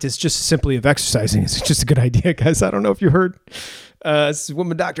the practice just simply of exercising is just a good idea, guys. I don't know if you heard. This is what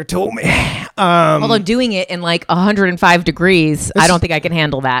my doctor told me. Although doing it in like 105 degrees, I don't think I can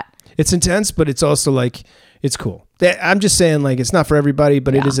handle that. It's intense, but it's also like, it's cool. I'm just saying, like, it's not for everybody,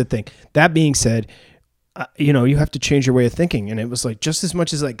 but it is a thing. That being said, you have to change your way of thinking. And it was like, just as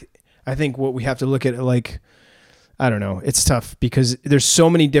much as like, I think what we have to look at, like, I don't know, it's tough because there's so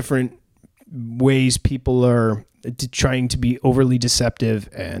many different ways people are trying to be overly deceptive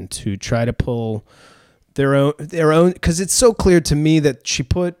and to try to pull their own, because it's so clear to me that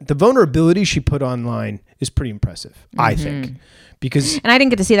the vulnerability she put online is pretty impressive, I think. Because And I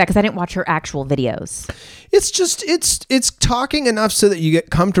didn't get to see that because I didn't watch her actual videos. it's just it's talking enough so that you get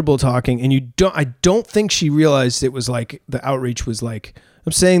comfortable talking, and I don't think she realized it was like the outreach was like,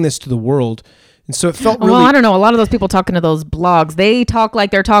 I'm saying this to the world, and so it felt really. Well, I don't know. A lot of those people talking to those blogs, they talk like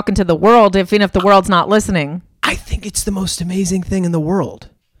they're talking to the world, even if the world's not listening. I think it's the most amazing thing in the world.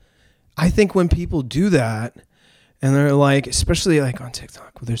 I think when people do that, and they're like, especially like on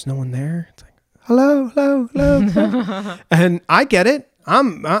TikTok, where there's no one there, it's like, hello. And I get it.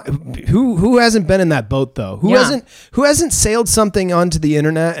 Who hasn't been in that boat though? Who hasn't sailed something onto the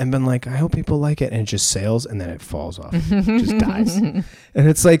internet and been like, I hope people like it, and it just sails and then it falls off, just dies. And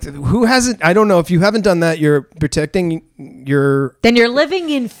it's like, who hasn't? I don't know. If you haven't done that, you're protecting your. Then you're living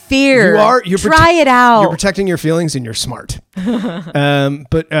in fear. You're Try it out. You're protecting your feelings, and you're smart.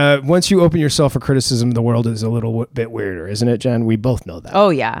 But once you open yourself for criticism, the world is a little bit weirder, isn't it, Jen? We both know that. Oh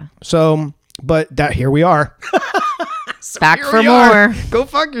yeah. So, but here we are. Back Here for we more. are. Go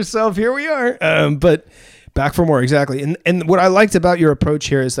fuck yourself. Here we are. But back for more. Exactly. And what I liked about your approach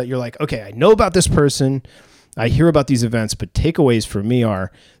here is that you're like, okay, I know about this person. I hear about these events, but takeaways for me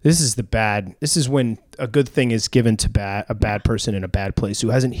are, this is when a good thing is given to a bad person in a bad place who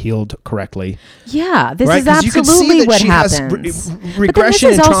hasn't healed correctly. Yeah, this Right? is 'Cause you can see absolutely that what she happens. has But regression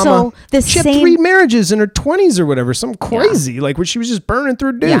then this and is trauma. also the She had same 3 marriages in her 20s or whatever, some crazy, like where she was just burning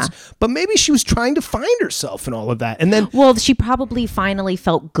through dudes. Yeah. But maybe she was trying to find herself and all of that. And then Well, she probably finally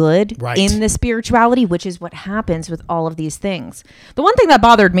felt good Right. in the spirituality, which is what happens with all of these things. The one thing that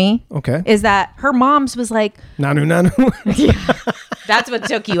bothered me is that her mom's was like, Nanu. that's what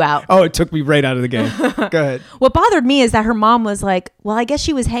took you out. Oh, it took me right out of the game. Go ahead. What bothered me is that her mom was like, well, I guess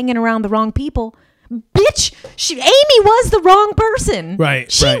she was hanging around the wrong people. Bitch, Amy was the wrong person.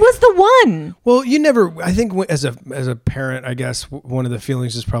 Right, She right. was the one. Well, I think as a parent, I guess one of the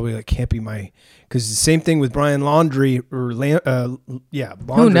feelings is probably like, can't be because the same thing with Brian Laundrie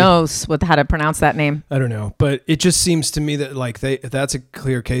Laundrie. Who knows how to pronounce that name? I don't know, but it just seems to me that like that's a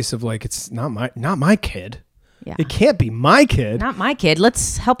clear case of like, it's not my kid. Yeah. It can't be my kid. Not my kid.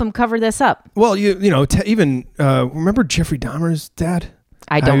 Let's help him cover this up. Well, even remember Jeffrey Dahmer's dad?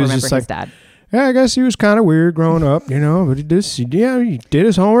 I don't was remember just his like, dad. yeah, I guess he was kind of weird growing up, but he did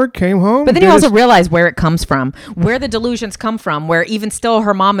his homework, came home. But then you also realize where it comes from, where the delusions come from, where even still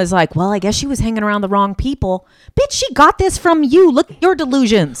her mom is like, well, I guess she was hanging around the wrong people. Bitch, she got this from you. Look at your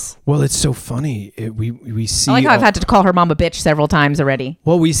delusions. Well, it's so funny. We see. I like how I've had to call her mom a bitch several times already.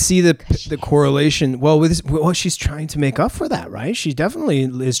 Well, we see the correlation. Well, she's trying to make up for that, right? She definitely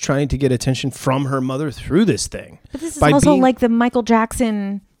is trying to get attention from her mother through this thing. But this is also like the Michael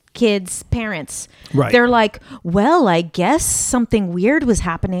Jackson kids' parents. Right. They're like, well, I guess something weird was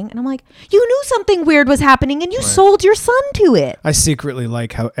happening. And I'm like, you knew something weird was happening and you sold your son to it. I secretly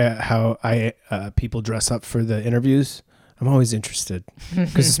like how people dress up for the interviews. I'm always interested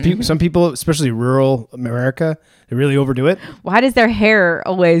because some people, especially rural America, they really overdo it. Why does their hair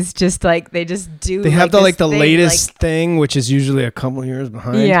always just like they just do? They have the thing, latest thing, which is usually a couple of years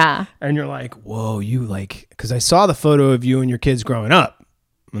behind. Yeah, and you're like, whoa, you like because I saw the photo of you and your kids growing up.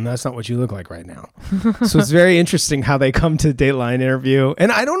 And that's not what you look like right now. So it's very interesting how they come to Dateline interview.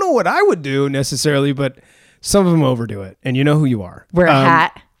 And I don't know what I would do necessarily, but some of them overdo it. And you know who you are. Wear a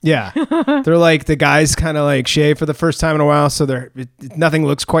hat. Yeah. They're like, the guys kind of like shave for the first time in a while. So nothing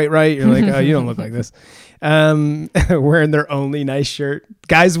looks quite right. You're like, oh, you don't look like this. Wearing their only nice shirt.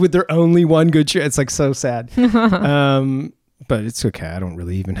 Guys with their only one good shirt. It's like so sad. But it's okay. I don't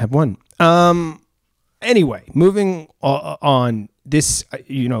really even have one. Anyway, moving on. This,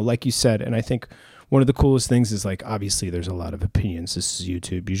 like you said, and I think one of the coolest things is like, obviously there's a lot of opinions. This is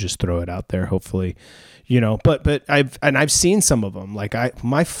YouTube. You just throw it out there, hopefully, but I've seen some of them. Like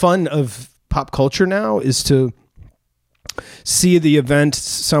my fun of pop culture now is to see the event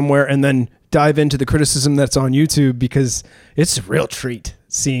somewhere and then dive into the criticism that's on YouTube because it's a real treat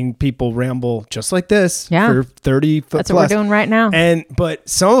seeing people ramble just like this for 30 foot That's plus. what we're doing right now. But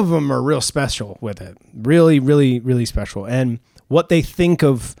some of them are real special with it. Really, really, really special. And what they think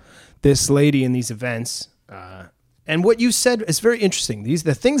of this lady in these events. And what you said is very interesting.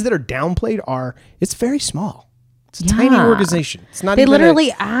 The things that are downplayed it's very small. It's a tiny organization. It's not. They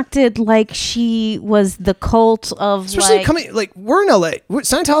literally acted like she was the cult of, especially we're in LA.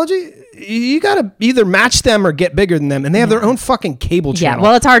 Scientology. You gotta either match them or get bigger than them, and they have their own fucking cable channel. Yeah,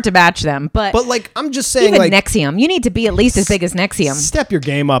 well, it's hard to match them, but I'm just saying, even NXIVM, you need to be at least as big as NXIVM. Step your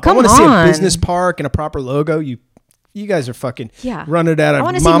game up. Come I want to see a on. business park and a proper logo. You guys are fucking running it out of I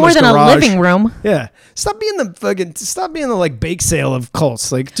want to Mama's see more than garage. a living room. Yeah, stop being the like bake sale of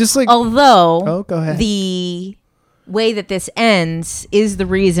cults. Like just like although go ahead. The way that this ends is the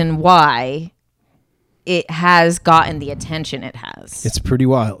reason why it has gotten the attention it has. It's pretty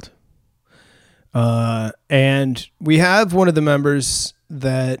wild. And we have one of the members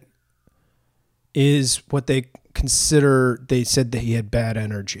that is what they consider. They said that he had bad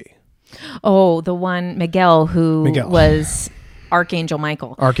energy. Oh, the one Miguel who was Archangel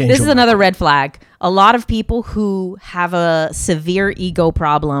Michael. Archangel this is another red flag. A lot of people who have a severe ego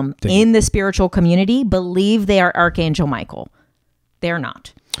problem in the spiritual community believe they are Archangel Michael. They're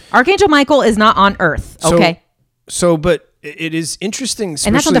not. Archangel Michael is not on Earth. Okay. But it is interesting.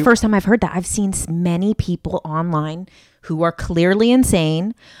 And that's not the first time I've heard that. I've seen many people online who are clearly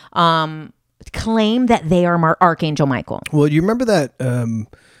insane claim that they are Archangel Michael. Well, you remember that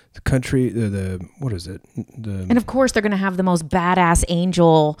the country, what is it? And of course, they're going to have the most badass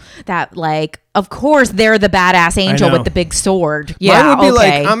angel that, of course, they're the badass angel with the big sword. Yeah, mine would be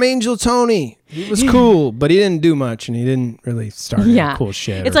like, I'm Angel Tony. He was cool, but he didn't do much, and he didn't really start any cool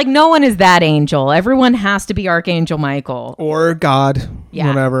shit. It's like no one is that angel. Everyone has to be Archangel Michael. Or God,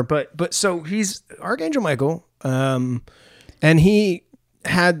 whatever. But so he's Archangel Michael, and he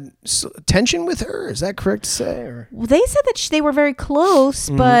had tension with her. Is that correct to say? Or? Well, they said that they were very close,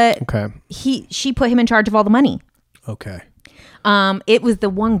 but she put him in charge of all the money. Okay. It was the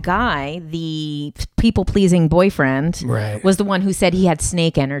one guy, the people-pleasing boyfriend, was the one who said he had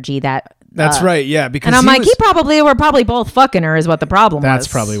snake energy. That's right, yeah. Because and I'm like, they were probably both fucking her is what the problem was. That's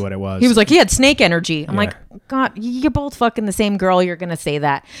probably what it was. He was like, he had snake energy. I'm like, God, you're both fucking the same girl. You're going to say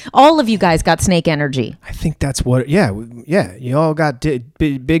that. All of you guys got snake energy. I think that's what, yeah. You all got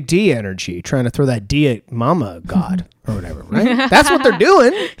big D energy, trying to throw that D at Mama God. Or whatever, right? That's what they're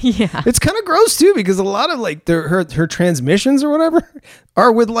doing. Yeah. It's kind of gross too, because a lot of her transmissions or whatever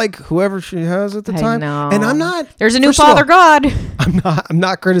are with whoever she has at the time. I know. And I'm not. There's a new Father God. I'm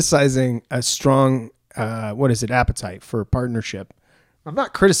not criticizing a strong appetite for partnership. I'm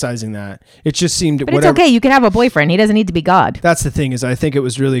not criticizing that. It just seemed. But it's okay. You can have a boyfriend. He doesn't need to be God. That's the thing is, I think it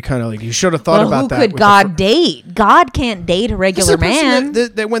was really kind of like you should have thought about that. Who could God date? God can't date a regular man.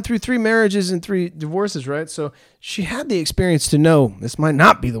 That went through 3 marriages and 3 divorces, right? So she had the experience to know this might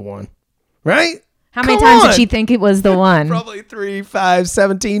not be the one, right? How many Come times on. did she think it was the one? Probably 3, 5,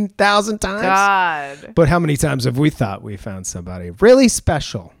 17,000 times. God. But how many times have we thought we found somebody really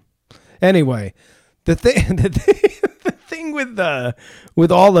special? Anyway, the thing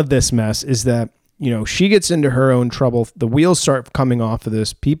with all of this mess is that, she gets into her own trouble. The wheels start coming off of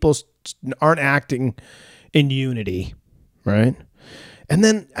this. People aren't acting in unity, right? And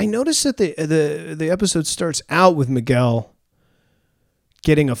then I noticed that the episode starts out with Miguel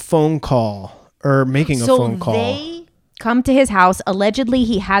getting a phone call or making a phone call. They come to his house. Allegedly,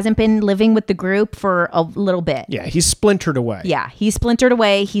 he hasn't been living with the group for a little bit. Yeah, he's splintered away. Yeah, he splintered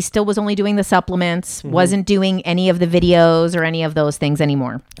away. He still was only doing the supplements, wasn't doing any of the videos or any of those things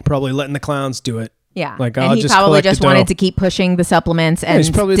anymore. Probably letting the clowns do it. Yeah, Like, and I'll he just probably collect just the dough. wanted to keep pushing the supplements and he's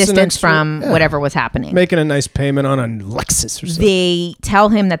probably- it's an distance extra- from yeah. whatever was happening. Making a nice payment on a Lexus or something. They tell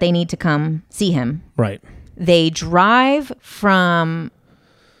him that they need to come see him. Right. They drive by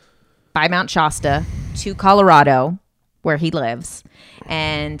Mount Shasta to Colorado, where he lives,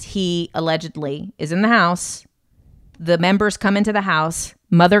 and he allegedly is in the house. The members come into the house.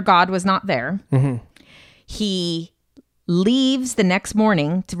 Mother God was not there. He leaves the next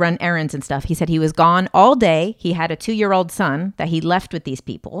morning to run errands and stuff. He said he was gone all day. He had a 2-year-old son that he left with these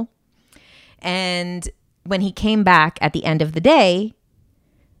people. And when he came back at the end of the day,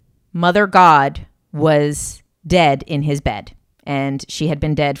 Mother God was dead in his bed. And she had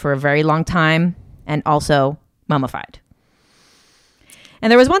been dead for a very long time and also mummified. And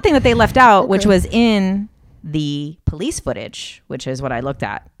there was one thing that they left out, which was in the police footage, which is what I looked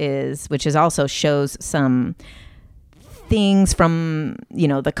at, which also shows some things from,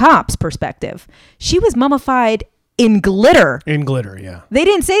 the cops' perspective. She was mummified in glitter. In glitter, yeah. They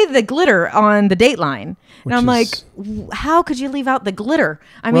didn't say the glitter on the Dateline. Which And I'm is- like, how could you leave out the glitter?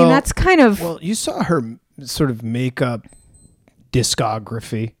 I mean, that's kind of... Well, you saw her sort of makeup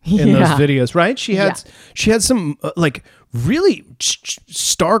discography in those Yeah. videos, right? She had some really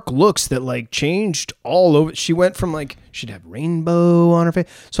stark looks that changed all over. She went from she'd have rainbow on her face,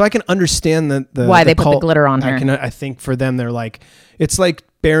 so I can understand why they put the cult. glitter on her. I think for them, they're it's like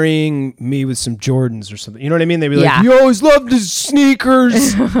burying me with some Jordans or something. You know what I mean? They'd be like, you always loved his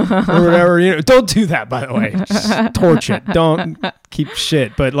sneakers or whatever. Don't do that, by the way. Just torch it. Don't keep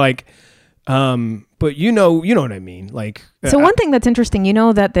shit. But but you know what I mean. So one thing that's interesting,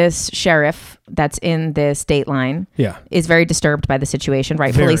 that this sheriff that's in this Dateline is very disturbed by the situation,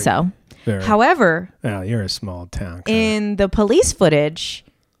 rightfully Very, so. very. However, You're a small town. in the police footage,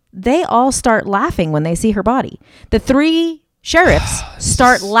 they all start laughing when they see her body. The 3 sheriffs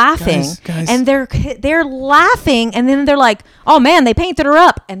start laughing, guys. and they're laughing, and then they're like, "Oh man, they painted her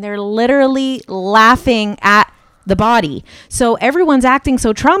up," and they're literally laughing at the body. So everyone's acting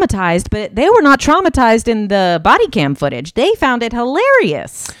so traumatized, but they were not traumatized in the body cam footage. They found it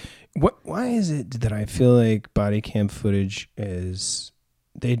hilarious. Why is it that I feel like body cam footage is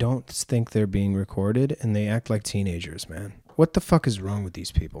they don't think they're being recorded and they act like teenagers, man? What the fuck is wrong with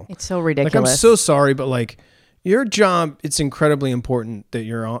these people? It's so ridiculous. I'm so sorry, but your job, it's incredibly important that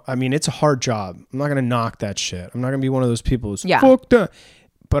you're on. I mean, it's a hard job. I'm not going to knock that shit. I'm not going to be one of those people who's fucked up.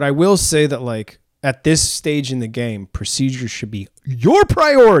 But I will say that at this stage in the game, procedures should be your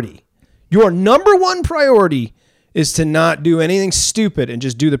priority. Your number one priority is to not do anything stupid and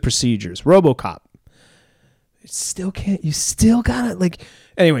just do the procedures. RoboCop. You still gotta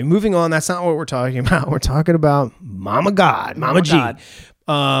anyway, moving on. That's not what we're talking about. We're talking about Mama God, Mama G. God.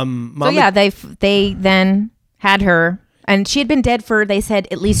 They then had her, and she had been dead for, they said,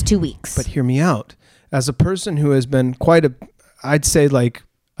 at least 2 weeks. But hear me out. As a person who has been I'd say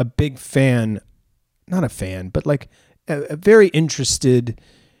a big fan, not a fan, but a very interested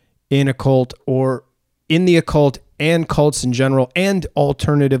in occult or in the occult and cults in general and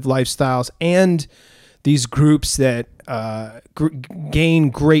alternative lifestyles and these groups that gain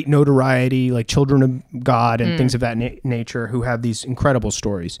great notoriety, like Children of God and things of that nature, who have these incredible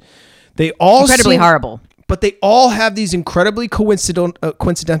stories. They all incredibly horrible. But they all have these incredibly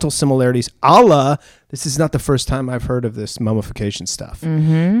coincidental similarities. This is not the first time I've heard of this mummification stuff.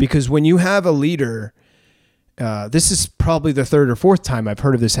 Mm-hmm. Because when you have a leader, this is probably the 3rd or 4th time I've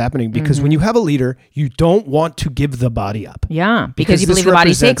heard of this happening. Because when you have a leader, you don't want to give the body up. Yeah, because you believe the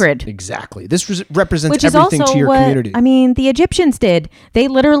body's sacred. Exactly. This represents Which is everything also to your community. I mean, the Egyptians did. They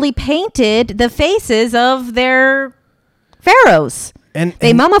literally painted the faces of their pharaohs. And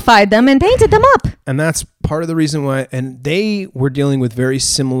they mummified them and painted them up. And that's part of the reason why. And they were dealing with very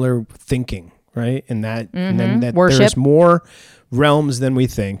similar thinking, right? And that Worship. There's more realms than we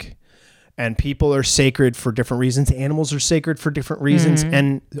think. And people are sacred for different reasons. Animals are sacred for different reasons.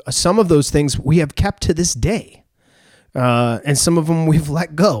 And some of those things we have kept to this day. And some of them we've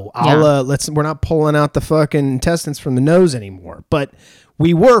let go. We're not pulling out the fucking intestines from the nose anymore, but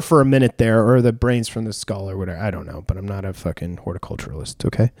we were for a minute there, or the brains from the skull or whatever. I don't know, but I'm not a fucking horticulturalist.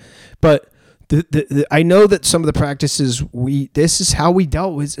 Okay. But I know that some of the practices this is how we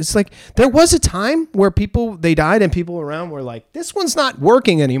dealt with. It's like there was a time where they died and people around were like, this one's not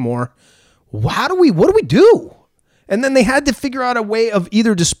working anymore. What do we do? And then they had to figure out a way of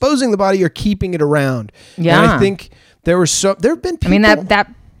either disposing the body or keeping it around. Yeah. And I think there have been people. I mean,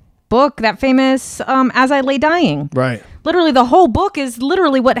 that book, that famous As I Lay Dying. Right. Literally, the whole book is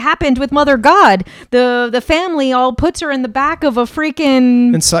literally what happened with Mother God. The family all puts her in the back of a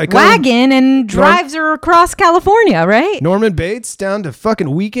freaking wagon and drives her across California, right? Norman Bates down to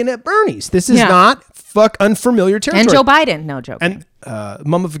fucking Weekend at Bernie's. This is not unfamiliar territory. And Joe Biden. No joke. And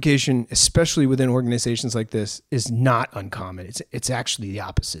mummification, especially within organizations like this, is not uncommon. It's actually the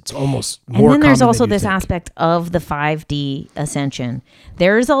opposite. It's almost more common. And then there's also this think. aspect of the 5D ascension.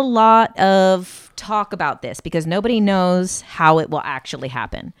 There's a lot of talk about this because nobody knows how it will actually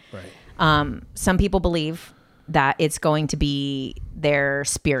happen. Right. Some people believe that it's going to be their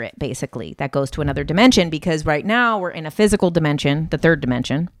spirit, basically, that goes to another dimension, because right now we're in a physical dimension, the third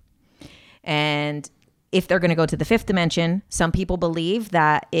dimension. And if they're going to go to the fifth dimension, some people believe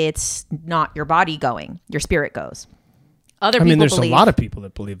that it's not your body going, your spirit goes. There's a lot of people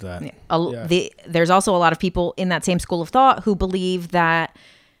that believe that. There's also a lot of people in that same school of thought who believe that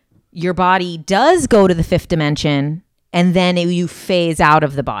your body does go to the fifth dimension and then you phase out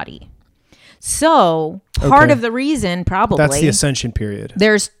of the body. So part of the reason, probably, that's the ascension period.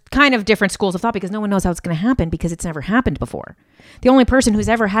 There's kind of different schools of thought because no one knows how it's going to happen because it's never happened before. The only person who's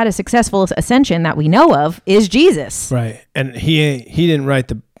ever had a successful ascension that we know of is Jesus. Right. And he didn't write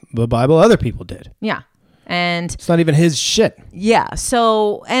the Bible. Other people did. Yeah. And it's not even his shit. Yeah.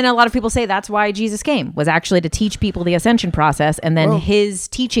 So, and a lot of people say that's why Jesus came, was actually to teach people the ascension process. And then his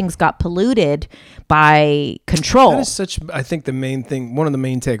teachings got polluted by control. That is I think the main thing, one of the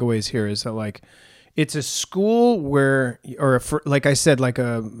main takeaways here is that, like, it's a school where, like I said, like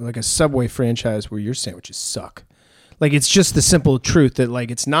a Subway franchise where your sandwiches suck. Like, it's just the simple truth that, like,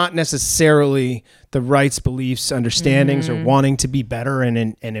 it's not necessarily the rights, beliefs, understandings, or wanting to be better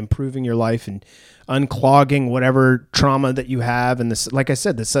and improving your life and unclogging whatever trauma that you have. And this, like I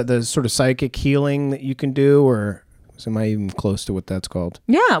said, the sort of psychic healing that you can do, or am I even close to what that's called?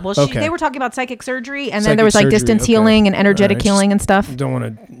 Yeah. Well, they were talking about psychic surgery, and then there was like distance healing and energetic healing and stuff. I don't want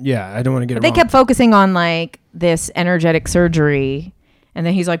to get it wrong. They kept focusing on like this energetic surgery. And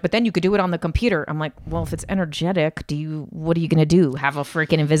then he's like, but then you could do it on the computer. I'm like, well, if it's energetic, what are you going to do? Have a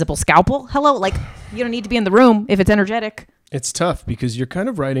freaking invisible scalpel? Hello? Like, you don't need to be in the room if it's energetic. It's tough because you're kind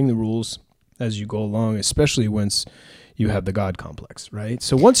of writing the rules as you go along, especially once you have the God complex, right?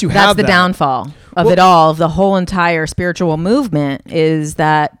 So once you have the downfall of it all, of the whole entire spiritual movement, is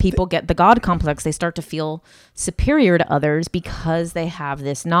that people get the God complex. They start to feel superior to others because they have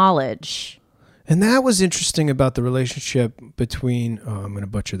this knowledge. And that was interesting about the relationship between, I'm going to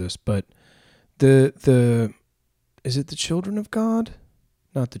butcher this, but is it the children of God?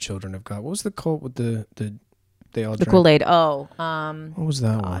 Not the children of God. What was the cult with the Kool-Aid? What was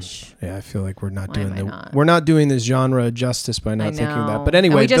that one? Yeah, I feel like we're not doing this genre justice by not thinking of that. But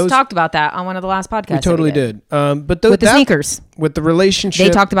anyway, and we just talked about that on one of the last podcasts. We totally did. But with the sneakers, with the relationship, they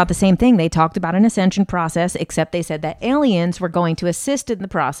talked about the same thing. They talked about an ascension process, except they said that aliens were going to assist in the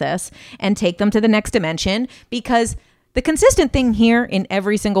process and take them to the next dimension, because the consistent thing here in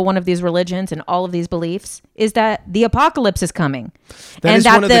every single one of these religions and all of these beliefs is that the apocalypse is coming. That is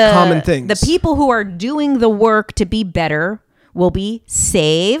one of the common things. The people who are doing the work to be better will be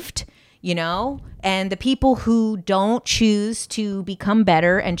saved, and the people who don't choose to become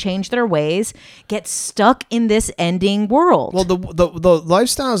better and change their ways get stuck in this ending world. Well, the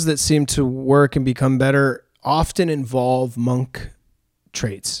lifestyles that seem to work and become better often involve monk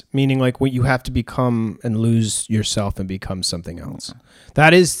traits, meaning like what you have to become and lose yourself and become something else.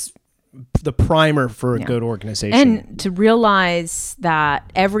 That is the primer for a good organization. And to realize that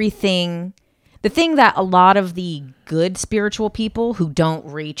the thing that a lot of the good spiritual people who don't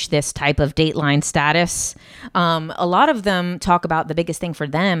reach this type of dateline status, a lot of them talk about the biggest thing for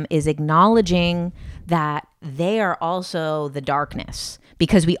them is acknowledging that they are also the darkness,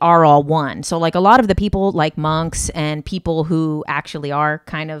 because we are all one. So like a lot of the people like monks and people who actually are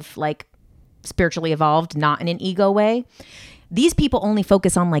kind of like spiritually evolved, not in an ego way, these people only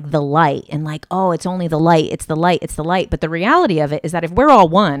focus on like the light and like, oh, it's only the light. It's the light. It's the light. But the reality of it is that if we're all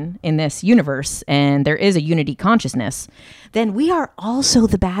one in this universe and there is a unity consciousness, then we are also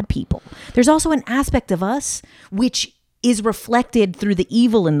the bad people. There's also an aspect of us which is reflected through the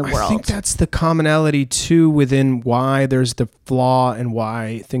evil in the world. I think that's the commonality too within why there's the flaw and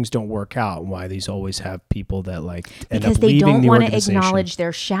why things don't work out and why these always have people that like end because up they leaving don't the want to organization. acknowledge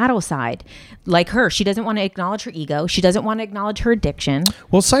their shadow side. Like her, she doesn't want to acknowledge her ego. She doesn't want to acknowledge her addiction.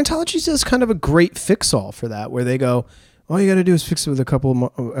 Well, Scientology does kind of a great fix-all for that, where they go, all you got to do is fix it with a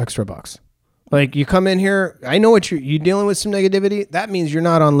couple of extra bucks. Like you come in here, I know what you're dealing with some negativity. That means you're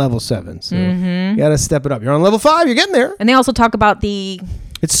not on level 7. So you got to step it up. You're on level 5. You're getting there. And they also talk about the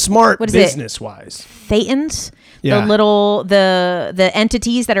It's smart What is business wise. thetans, Yeah. the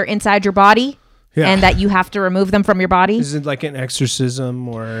entities that are inside your body, Yeah. and that you have to remove them from your body. Is it like an exorcism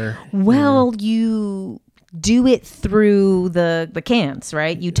or? Well, you do it through the cans,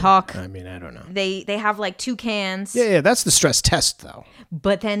 right? You talk. I mean, I don't know. They have like 2 cans, Yeah, that's the stress test though.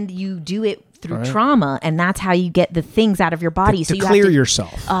 but then you do it through trauma, and that's how you get the things out of your body. To so you clear have to,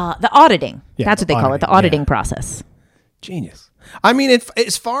 yourself. the auditing. Yeah, That's what the they call it, the auditing, auditing process. Genius. I mean,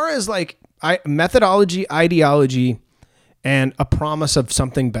 as far as like methodology, ideology, and a promise of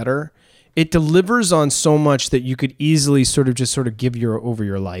something better, it delivers on so much that you could easily sort of give over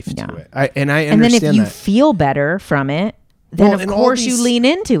your life to it. I And then understand if you that. feel better from it, then Well, of and all course these- you lean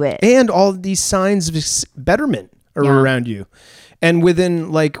into it. And all of these signs of betterment are Yeah. around you. And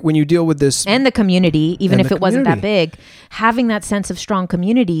within, like, when you deal with this, And the community, even And if the it wasn't that community. big, having that sense of strong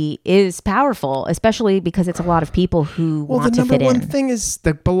community is powerful, especially because it's a lot of people who well, want the to fit number one in. thing is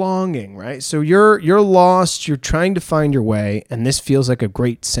the belonging, right? So you're lost, you're trying to find your way, and this feels like a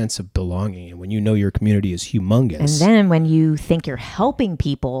great sense of belonging. And when you know your community is humongous, And then when you think you're helping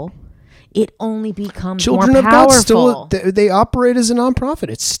people, it only becomes Children more of powerful. God still they operate as a nonprofit.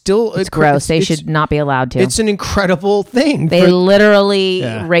 It's still it's gross. They should not be allowed to. It's an incredible thing. They literally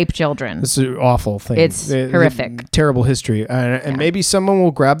Yeah. rape children. It's an awful thing. It's horrific. Terrible history. And maybe someone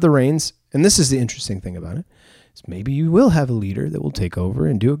will grab the reins. And this is the interesting thing about it. Is maybe you will have a leader that will take over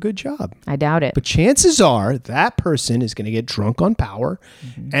and do a good job. I doubt it. But chances are that person is going to get drunk on power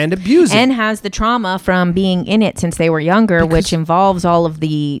and abuse it. And has the trauma from being in it since they were younger, which involves all of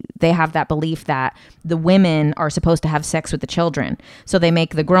they have that belief that the women are supposed to have sex with the children. So they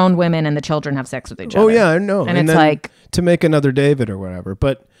make the grown women and the children have sex with each other. Oh yeah, I know. And it's then like, to make another David or whatever.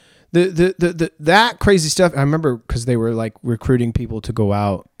 But the that crazy stuff, I remember because they were like recruiting people to go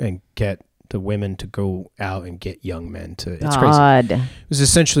out and get the women to go out and get young men to. It's crazy. God. It was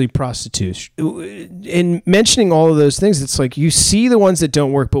essentially prostitution. In mentioning all of those things, it's like you see the ones that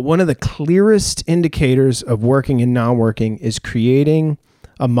don't work, but one of the clearest indicators of working and not working is creating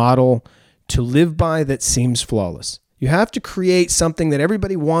a model to live by that seems flawless. You have to create something that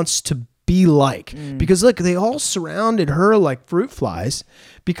everybody wants to be like. Because look, they all surrounded her like fruit flies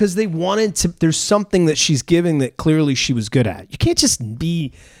because they wanted to, there's something that she's giving that clearly she was good at. You can't just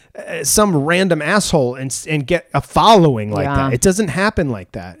be some random asshole and get a following like that. It doesn't happen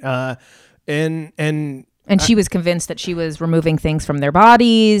like that. And she was convinced that she was removing things from their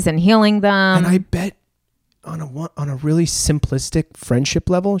bodies and healing them. and I bet on a really simplistic friendship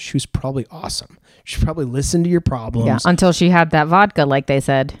level, she was probably awesome. She probably listened to your problems. Yeah, until she had that vodka, like they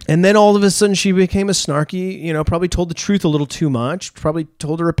said. And then all of a sudden she became a snarky, probably told the truth a little too much, probably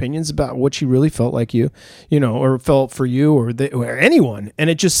told her opinions about what she really felt like or felt for you or anyone. And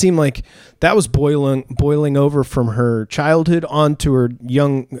it just seemed like that was boiling over from her childhood onto her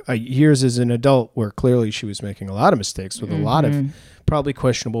young years as an adult, where clearly she was making a lot of mistakes with a lot of probably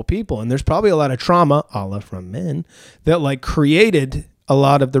questionable people. And there's probably a lot of trauma, a la from men, that like created a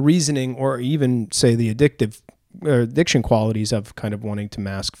lot of the reasoning or even say the addiction qualities of kind of wanting to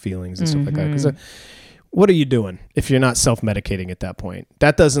mask feelings and stuff like that. Because what are you doing if you're not self-medicating at that point?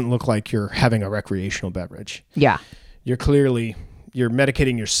 That doesn't look like you're having a recreational beverage. Yeah. You're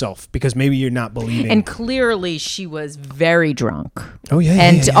medicating yourself because maybe you're not believing. And clearly she was very drunk. Oh, yeah.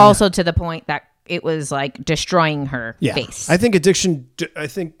 And also to the point that it was like destroying her face. I think addiction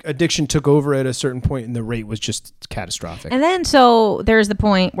took over at a certain point and the rate was just catastrophic. And then so there's the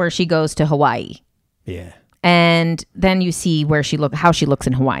point where she goes to Hawaii. Yeah. And then you see how she looks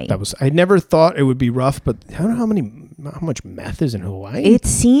in Hawaii. I never thought it would be rough, but I don't know how much meth is in Hawaii. It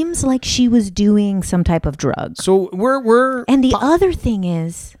seems like she was doing some type of drug. So we're And the other thing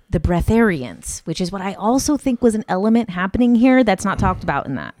is the breatharians, which is what I also think was an element happening here that's not talked about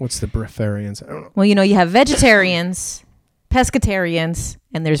in that. What's the breatharians? I don't know. Well, you have vegetarians, pescatarians,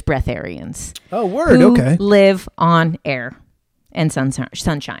 and there's breatharians. Oh, word. Who Okay. live on air and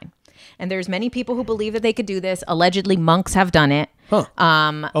sunshine. And there's many people who believe that they could do this. Allegedly, monks have done it. Huh.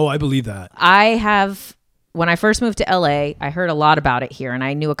 I believe that. When I first moved to LA, I heard a lot about it here, and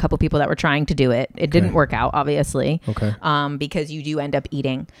I knew a couple people that were trying to do it. It didn't work out, obviously. Okay. Because you do end up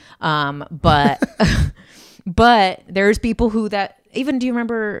eating. But But there's people who that even, do you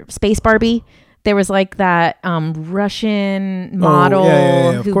remember Space Barbie? There was like that Russian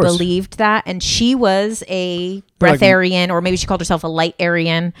model who course. believed that, and she was a breatharian, or maybe she called herself a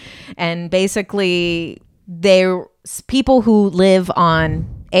light-arian. And basically, they're people who live on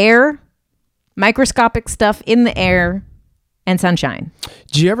air, microscopic stuff in the air, and sunshine.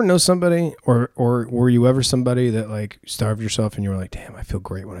 Do you ever know somebody, or were you ever somebody that like starved yourself and you were like, damn, I feel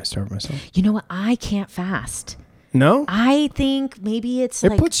great when I starve myself? You know what? I can't fast. No? I think maybe it's It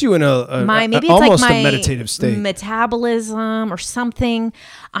like puts you in maybe it's almost like my a meditative state. metabolism or something.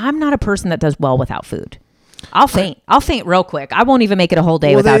 I'm not a person that does well without food. I'll faint. I'll faint real quick. I won't even make it a whole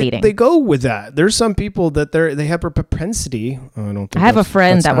day without eating. They go with that. There's some people that they have a propensity. I don't think I have a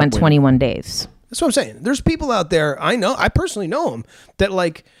friend that's that not went 21 days. That's what I'm saying. There's people out there, I personally know them, that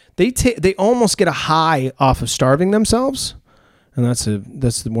like they almost get a high off of starving themselves. And that's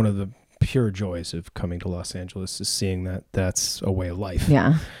one of the pure joys of coming to Los Angeles, is seeing that that's a way of life.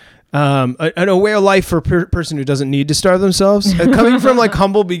 Yeah. A way of life for a person who doesn't need to starve themselves. Coming from like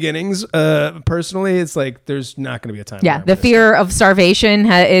humble beginnings, personally, it's like there's not going to be a time. Yeah, the fear of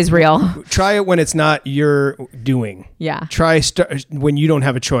starvation is real. Try it when it's not your doing. Yeah. Try when you don't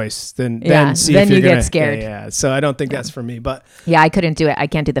have a choice. Then see then if you're you gonna, get scared. Yeah. So I don't think that's for me. But yeah, I couldn't do it. I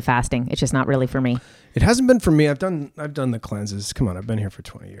can't do the fasting. It's just not really for me. it hasn't been for me. I've done the cleanses. Come on, I've been here for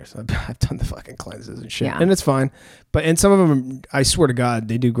 20 years. I've done the fucking cleanses and shit, and it's fine. And some of them, I swear to God,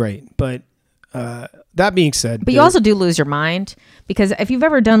 they do great. But that being said, but you also do lose your mind, because if you've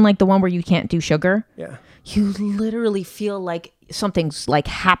ever done like the one where you can't do sugar, you literally feel like something's like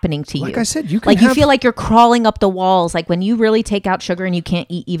happening to you. Like I said, you feel like you're crawling up the walls. Like when you really take out sugar and you can't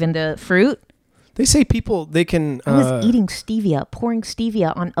eat even the fruit. They say people, they can... I was eating stevia, pouring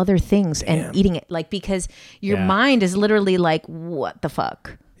stevia on other things and eating it. Like, because your mind is literally like, what the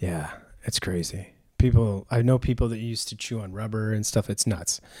fuck? Yeah, it's crazy. I know people that used to chew on rubber and stuff. It's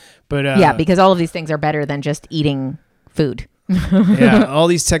nuts. But yeah, because all of these things are better than just eating food. Yeah, all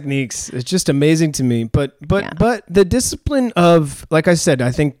these techniques. It's just amazing to me. But the discipline of, like I said,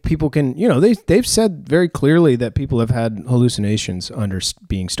 I think people can, they've said very clearly that people have had hallucinations under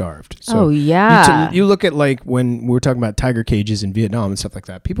being starved. So you look at like when we were talking about tiger cages in Vietnam and stuff like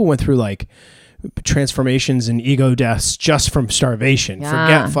that. People went through like transformations and ego deaths just from starvation.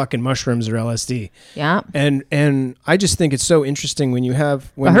 Forget fucking mushrooms or LSD. Yeah. And I just think it's so interesting when you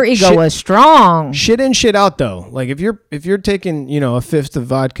have when but her ego was strong. Shit in, shit out though. Like if you're taking, a fifth of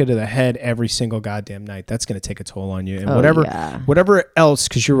vodka to the head every single goddamn night, that's going to take a toll on you. And whatever else,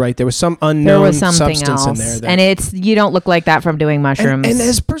 because you're right, there was some unknown substance in there. And you don't look like that from doing mushrooms. And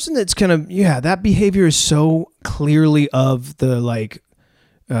as a person that's that behavior is so clearly of the like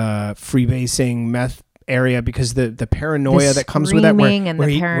freebasing meth area, because the paranoia that comes with that,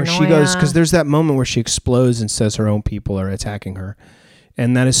 where she goes, because there's that moment where she explodes and says her own people are attacking her,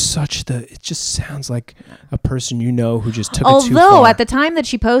 and that is it just sounds like a person who just took it too far. Although at the time that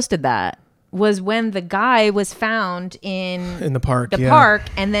she posted that was when the guy was found in the park,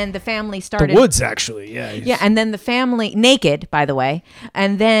 and then the family started the woods actually, and then the family naked, by the way,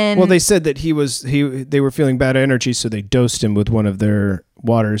 and then they said that they were feeling bad energy, so they dosed him with one of their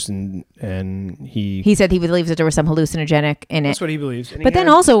waters, and he said he believes that there was some hallucinogenic in it. That's what he believes. But then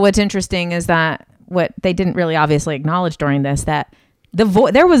also what's interesting is that what they didn't really obviously acknowledge during this, that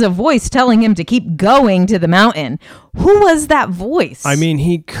there was a voice telling him to keep going to the mountain. Who was that voice? I mean,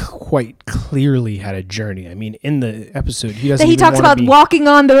 he quite clearly had a journey. I mean, in the episode, he talks about walking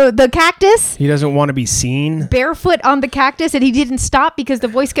on the cactus. He doesn't want to be seen barefoot on the cactus, and he didn't stop because the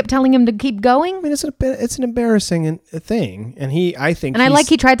voice kept telling him to keep going. I mean, it's an embarrassing thing, and he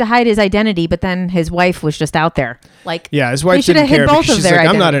tried to hide his identity, but then his wife was just out there. Like, his wife should have hid both of their identity.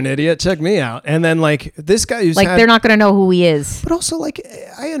 I'm not an idiot. Check me out. And then like this guy who's they're not going to know who he is. But also like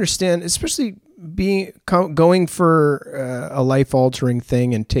I understand, especially going for a life-altering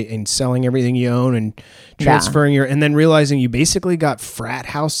thing and selling everything you own and transferring and then realizing you basically got frat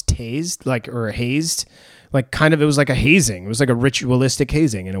house tased, or hazed, like kind of, it was like a hazing. It was like a ritualistic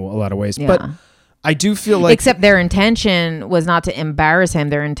hazing in a lot of ways. Yeah. But I do feel like, except their intention was not to embarrass him.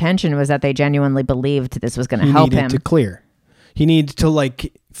 Their intention was that they genuinely believed this was going to help him. He needed to clear. He needed to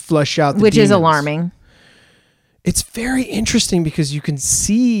like flush out the which demons. Is alarming. It's very interesting because you can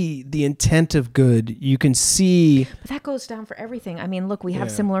see the intent of good. You can see... But that goes down for everything. I mean, look, we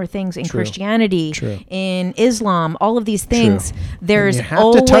have similar things in Christianity, in Islam, all of these things. There's you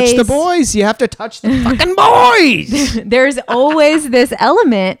have to touch the boys. You have to touch the fucking boys. There's always this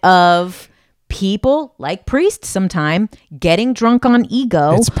element of people like priests sometime getting drunk on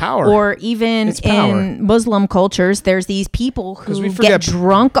ego. It's power. Or even It's power. in Muslim cultures, there's these people 'Cause we who forget- get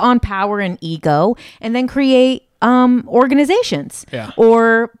drunk on power and ego and then create organizations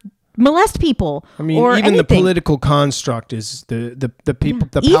or molest people. I mean, or even the anything. political construct is the people,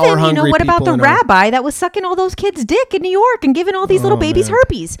 the Even, power hungry. what about people the in our- rabbi that was sucking all those kids' dick in New York and giving all these little babies man.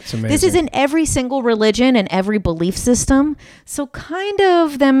 herpes? It's This is amazing. in every single religion and every belief system. So kind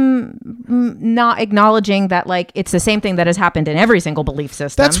of them not acknowledging that like it's the same thing that has happened in every single belief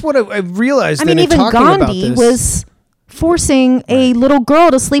system. That's what I realized. I mean, in even talking about Gandhi this. was forcing a little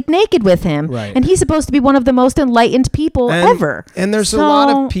girl to sleep naked with him. Right. And he's supposed to be one of the most enlightened people ever. And there's a lot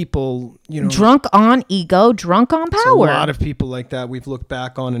So, of people, drunk on ego, drunk on there's power. a lot of people like that we've looked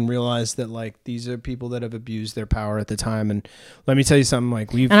back on and realized that like these are people that have abused their power at the time. And let me tell you something,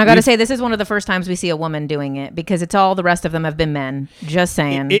 like And I got to say, this is one of the first times we see a woman doing it because it's all the rest of them have been men. Just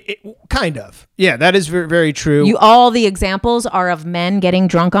saying. it kind of, yeah, that is very, very true. All the examples are of men getting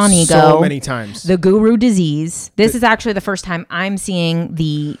drunk on ego. So many times. The guru disease. This is actually the first time I'm seeing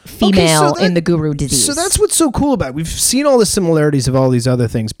the female in the guru disease. So that's what's so cool about it. We've seen all the similarities of all these other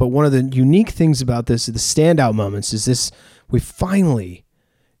things, but one of the unique things about this, the standout moments, is this: we finally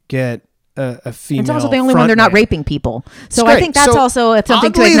get a female. It's also the only one they're not frontman. raping people. So It's I great. think that's So, also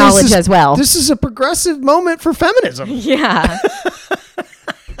something to oddly, this acknowledge is- as well. This is a progressive moment for feminism. Yeah.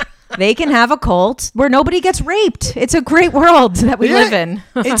 They can have a cult where nobody gets raped. It's a great world that we live in.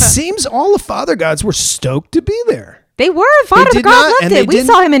 It seems all the father gods were stoked to be there. They were. Father did God not- loved and they it. We didn't-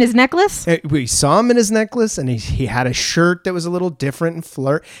 saw him in his necklace. We saw him in his necklace, and he had a shirt that was a little different and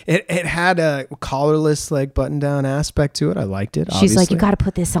flirt. It had a collarless, like button-down aspect to it. I liked it. She's like, obviously. you got to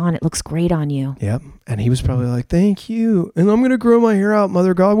put this on. It looks great on you. Yep. And he was probably like, thank you. And I'm going to grow my hair out,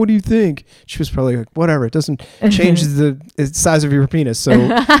 Mother God. What do you think? She was probably like, whatever. It doesn't change the size of your penis. So you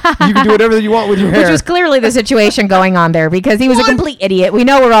can do whatever you want with your hair. Which was clearly the situation going on there because he was a complete idiot. We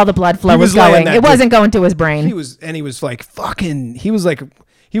know where all the blood flow He was was laying going. that It dick. wasn't going to his brain. He was like fucking, he was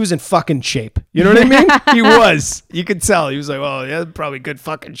in fucking shape. You know what I mean? He was. You could tell. He was like, oh, yeah, probably good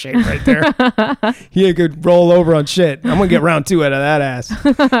fucking shape right there. He could roll over on shit. I'm going to get round 2 out of that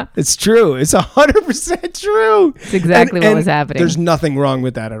ass. It's true. It's 100% true. It's exactly what was happening. There's nothing wrong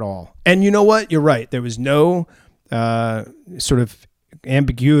with that at all. And you know what? You're right. There was no sort of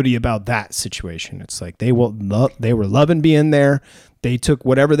ambiguity about that situation. It's like they were loving being there. They took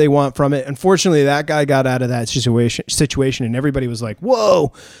whatever they want from it. Unfortunately, that guy got out of that situation, and everybody was like,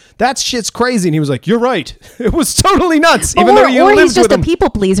 "Whoa, that shit's crazy." And he was like, "You're right. It was totally nuts." Even though you or lived he's just with a him. people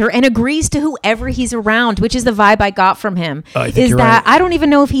pleaser and agrees to whoever he's around, which is the vibe I got from him. I think is you're that right. I don't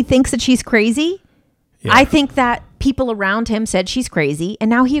even know if he thinks that she's crazy. Yeah. I think that people around him said she's crazy, and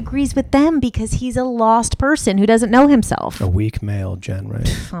now he agrees with them because he's a lost person who doesn't know himself. A weak male, Jen, right?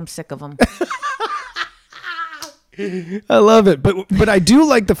 I'm sick of him. I love it, but I do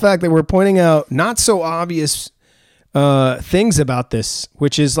like the fact that we're pointing out not so obvious things about this,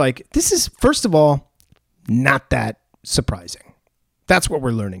 which is like, this is, first of all, not that surprising. That's what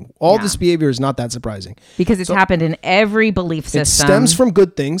we're learning. All Yeah. this behavior is not that surprising. Because it's happened in every belief system. It stems from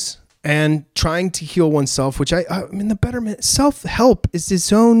good things and trying to heal oneself, which I mean, the betterment, self-help is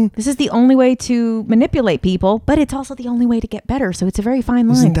its own. This is the only way to manipulate people, but it's also the only way to get better. So it's a very fine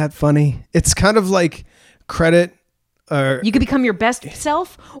line. Isn't that funny? It's kind of like credit. You could become your best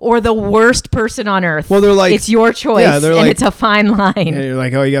self or the worst person on earth. Well, they're like- it's your choice, yeah, they're and like- it's a fine line. And you're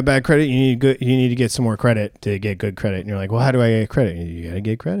like, oh, you got bad credit. You need to get some more credit to get good credit. And you're like, well, how do I get credit? You got to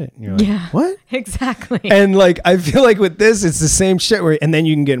get credit. And you're like, Yeah. what? Exactly. And like, I feel like with this, it's the same shit and then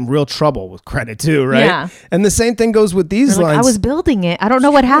you can get in real trouble with credit too, right? Yeah. And the same thing goes with these They're like, lines. I was building it. I don't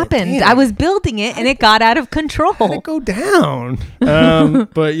know what happened. damn. I was building it, and it got out of control. Let it go down.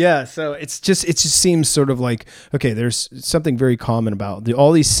 But yeah, so it just seems sort of like, okay, there's something very common about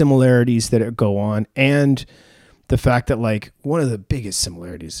all these similarities that go on, and the fact that like one of the biggest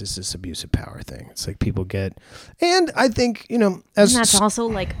similarities is this abusive power thing. It's like people get, and I think, as And that's also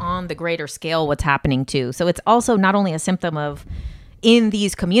like on the greater scale what's happening too. So it's also not only a symptom of in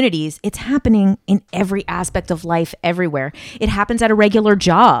these communities, it's happening in every aspect of life everywhere. It happens at a regular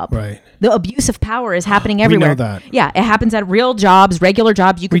job. Right. The abuse of power is happening everywhere. that. Yeah, it happens at real jobs, regular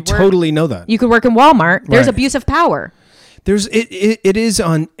jobs. You we could work, totally know that. you could work in Walmart. There's Right. abuse of power. There's it is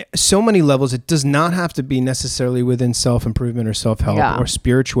on so many levels. It does not have to be necessarily within self-improvement or self-help Yeah. or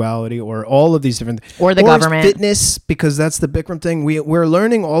spirituality or all of these different Or the government. fitness, because that's the Bikram thing. We're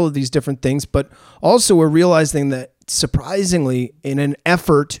learning all of these different things, but also we're realizing that surprisingly, in an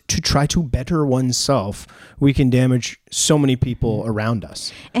effort to try to better oneself, we can damage so many people around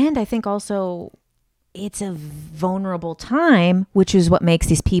us. And I think also it's a vulnerable time, which is what makes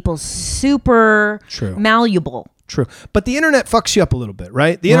these people super True. malleable. True. But the internet fucks you up a little bit,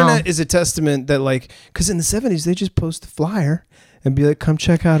 right? The internet is a testament that like, because in the 70s, they just post a flyer and be like, come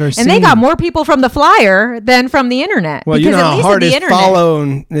check out our scene. And they got more people from the flyer than from the internet. Well, you know how hard it is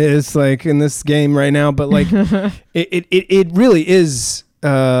follow is like in this game right now, but like it really is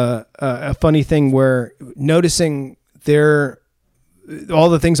a funny thing where noticing all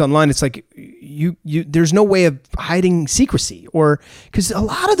the things online, it's like you there's no way of hiding secrecy, or because a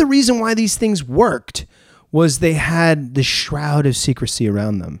lot of the reason why these things worked was they had the shroud of secrecy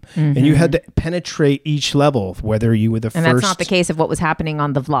around them, and you had to penetrate each level, whether you were the first. And that's not the case of what was happening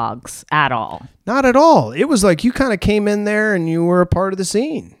on the vlogs at all. Not at all. It was like you kind of came in there and you were a part of the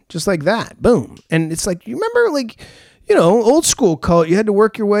scene, just like that. Boom. And it's like, you remember, like, you know, old school cult, you had to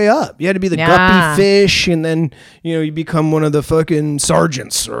work your way up. You had to be the guppy fish, and then, you know, you become one of the fucking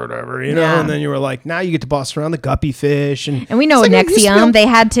sergeants or whatever, you know, and then you were like, now you get to boss around the guppy fish. And we know like, Nexium, they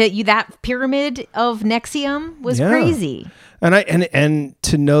had to, that pyramid of Nexium was crazy. And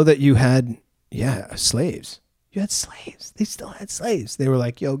to know that you had, slaves. You had slaves. They still had slaves. They were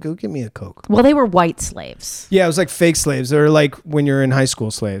like, yo, go get me a Coke. Well, they were white slaves. Yeah, it was like fake slaves. They were like when you're in high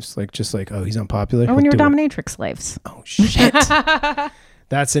school slaves. Like, just like, oh, he's unpopular. Or when you're dominatrix slaves. Oh, shit.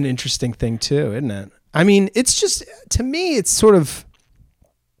 That's an interesting thing too, isn't it? I mean, it's just, to me, it's sort of,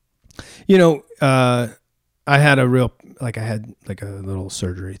 you know, I had a little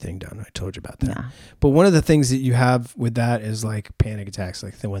surgery thing done. I told you about that. Yeah. But one of the things that you have with that is like panic attacks.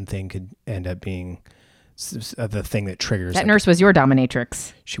 Like the one thing could end up being the thing that triggers. That nurse was your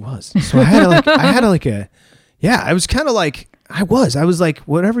dominatrix. She was. So I was kind of like, I was like,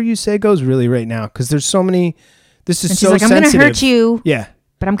 whatever you say goes really right now. Cause there's so many, this is so sensitive. I'm going to hurt you. Yeah.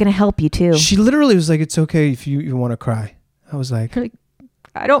 But I'm going to help you too. She literally was like, it's okay if you want to cry. I was like,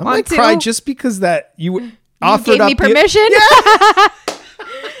 I don't want to cry just because that you offered gave me permission. Yeah.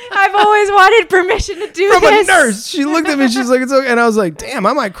 I've always wanted permission to do from this. A nurse. She looked at me. She's like, "It's okay," and I was like, "Damn,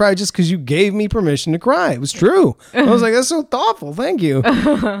 I might cry just because you gave me permission to cry." It was true. I was like, "That's so thoughtful. Thank you."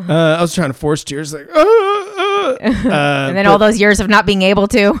 I was trying to force tears, like, and then all those years of not being able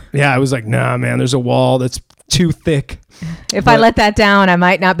to. Yeah, I was like, "Nah, man. There's a wall that's too thick. If I let that down, I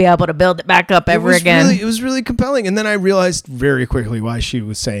might not be able to build it back up ever again." It was really compelling. And then I realized very quickly why she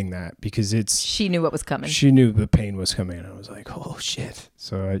was saying that, because she knew what was coming. She knew the pain was coming. And I was like, oh shit.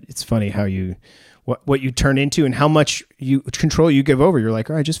 So it's funny how what you turn into and how much control you give over. You're like,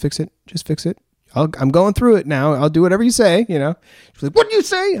 all right, just fix it. Just fix it. I'm going through it now. I'll do whatever you say, you know. She's like, what do you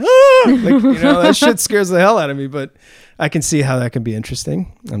say? Like, you know, that shit scares the hell out of me, but I can see how that can be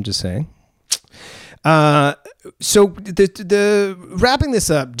interesting. I'm just saying. So the wrapping this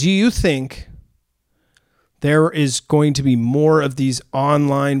up, do you think there is going to be more of these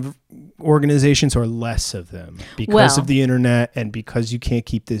online organizations or less of them because of the internet and because you can't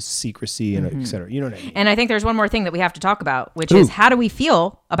keep this secrecy and et cetera? You know what I mean? And I think there's one more thing that we have to talk about, which is how do we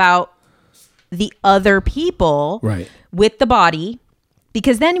feel about the other people with the body?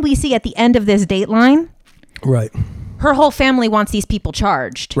 Because then we see at the end of this Dateline, her whole family wants these people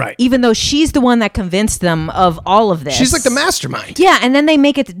charged. Right. Even though she's the one that convinced them of all of this. She's like the mastermind. Yeah, and then they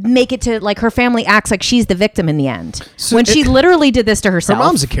make it to like her family acts like she's the victim in the end. So when she literally did this to herself. Her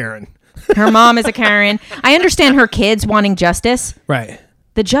mom's a Karen. Her mom is a Karen. I understand her kids wanting justice. Right.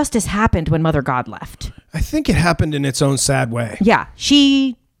 The justice happened when Mother God left. I think it happened in its own sad way. Yeah.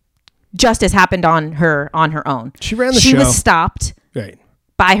 Justice happened on her own. She ran the show. She was stopped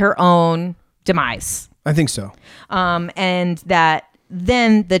by her own demise. I think so. And that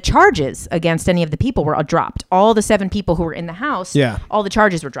then the charges against any of the people were dropped. All the 7 people who were in the house, all the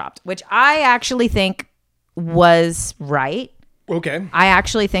charges were dropped, which I actually think was right. Okay. I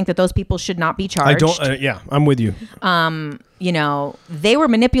actually think that those people should not be charged. I'm with you. You know, they were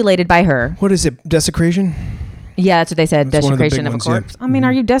manipulated by her. What is it? Desecration? Yeah, that's what they said. That's desecration of a corpse. Yeah. I mean,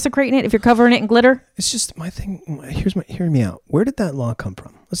 are you desecrating it if you're covering it in glitter? It's just my thing. Hear me out. Where did that law come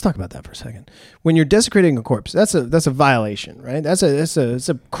from? Let's talk about that for a second. When you're desecrating a corpse, that's a violation, right? It's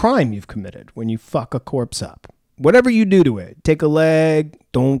a crime you've committed when you fuck a corpse up. Whatever you do to it, take a leg,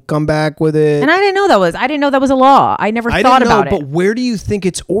 don't come back with it. And I didn't know that was a law. I never thought about it. But where do you think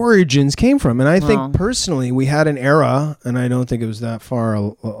its origins came from? And I think personally, we had an era, and I don't think it was that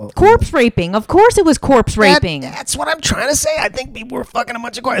far. Corpse raping. Of course it was corpse raping. That's what I'm trying to say. I think people were fucking a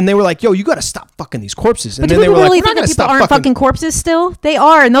bunch of corpses. And they were like, yo, you got to stop fucking these corpses. And but do people really think that people aren't fucking corpses still? They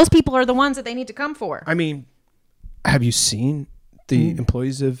are. And those people are the ones that they need to come for. I mean, have you seen the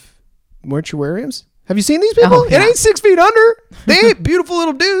employees of mortuariums? Have you seen these people? Oh, yeah. It ain't 6 feet under. They ain't beautiful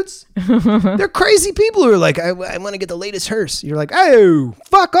little dudes. They're crazy people who are like, I want to get the latest hearse. You're like, oh,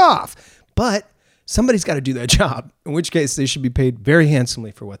 fuck off. But somebody's got to do that job, in which case they should be paid very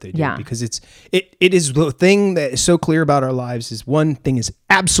handsomely for what they do. Yeah. Because it is the thing that is so clear about our lives is one thing is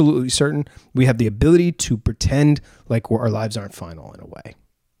absolutely certain. We have the ability to pretend like our lives aren't final in a way.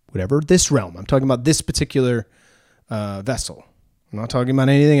 Whatever this realm, I'm talking about this particular vessel. I'm not talking about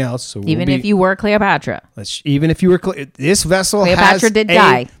anything else. So Even if you were Cleopatra. Even if you were this vessel Cleopatra did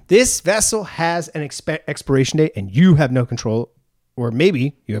die. This vessel has an expiration date, and you have no control, or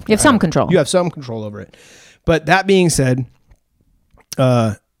maybe you have some control. You have some control over it. But that being said,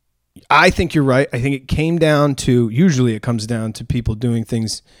 I think you're right. I think it came down to, usually it comes down to people doing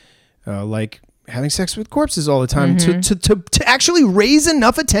things like having sex with corpses all the time to actually raise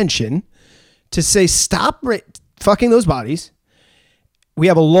enough attention to say, stop fucking those bodies. We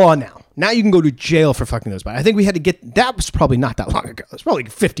have a law now. Now you can go to jail for fucking those bodies. I think we had to get, that was probably not that long ago. It was probably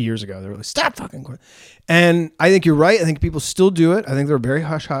 50 years ago. They were like, stop fucking corpses. And I think you're right. I think people still do it. I think they're very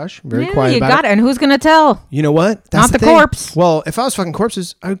hush-hush, very quiet about it. And who's going to tell? You know what? That's not the thing. corpse. Well, if I was fucking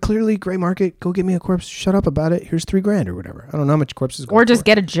corpses, I would clearly gray market, go get me a corpse, shut up about it. Here's $3,000 or whatever. I don't know how much corpses go Or just for.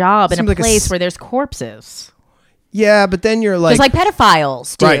 get a job in a Seems like place where there's corpses. Yeah, but then you're like... Just like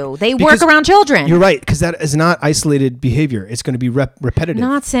pedophiles do. Right. They Because work around children. You're right, because that is not isolated behavior. It's going to be repetitive.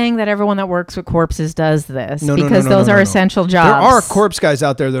 Not saying that everyone that works with corpses does this, No, because those are essential jobs. There are corpse guys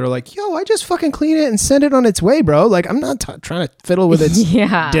out there that are like, yo, I just fucking clean it and send it on its way, bro. Like, I'm not trying to fiddle with its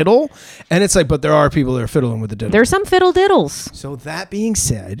diddle. And it's like, but there are people that are fiddling with the diddle. There's some fiddle diddles. So that being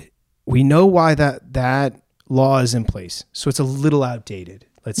said, we know why that law is in place. So it's a little outdated.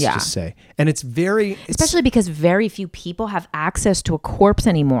 Let's just say. And it's especially because very few people have access to a corpse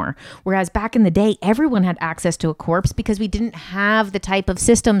anymore. Whereas back in the day, everyone had access to a corpse because we didn't have the type of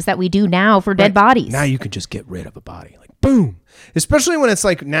systems that we do now for dead bodies. Now you can just get rid of a body. Like, boom. Especially when it's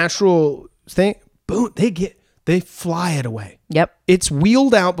like natural thing. Boom. They fly it away. Yep. It's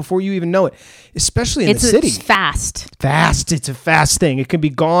wheeled out before you even know it. Especially in the city. It's fast. Fast. It's a fast thing. It can be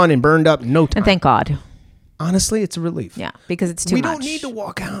gone and burned up in no time. And thank God. Honestly, it's a relief. Yeah, because it's too much. We don't need to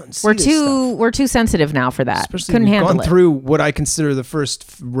walk out and see We're too sensitive now for that. Especially Couldn't handle it. We've gone through what I consider the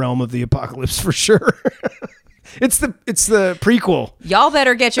first realm of the apocalypse for sure. It's the prequel. Y'all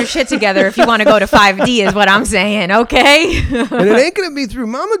better get your shit together if you want to go to 5D is what I'm saying, okay? And it ain't going to be through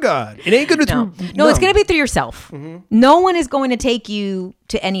Mama God. It ain't going to No, it's going to be through yourself. Mm-hmm. No one is going to take you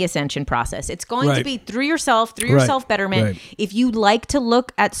to any ascension process. It's going to be through yourself, through your self-betterment. Right. If you like to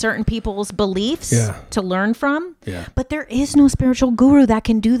look at certain people's beliefs to learn from, but there is no spiritual guru that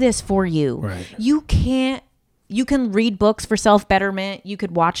can do this for you. Right. You can read books for self-betterment. You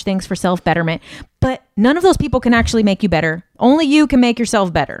could watch things for self-betterment. But none of those people can actually make you better. Only you can make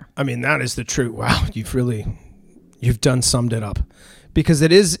yourself better. I mean, that is the truth. Wow, you've done summed it up. Because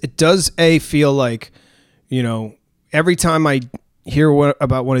it does feel like, every time I hear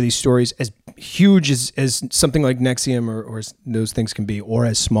about one of these stories, as huge as something like NXIVM or as those things can be, or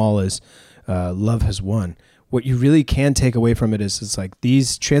as small as Love Has Won, what you really can take away from it is it's like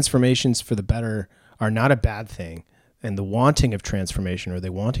these transformations for the better are not a bad thing, and the wanting of transformation, or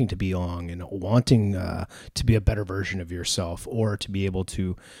the wanting to belong, and wanting to be a better version of yourself, or to be able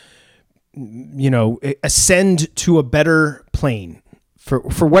to, ascend to a better plane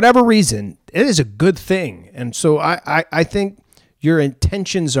for whatever reason, it is a good thing. And so I think your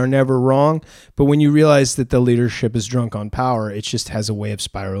intentions are never wrong, but when you realize that the leadership is drunk on power, it just has a way of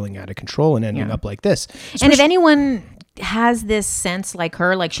spiraling out of control and ending up like this. And if anyone has this sense like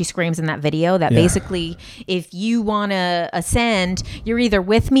her, like she screams in that video, that basically if you want to ascend, you're either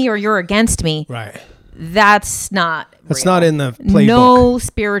with me or you're against me. Right. That's not in the playbook. No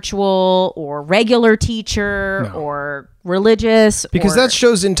spiritual or regular teacher or religious. Because that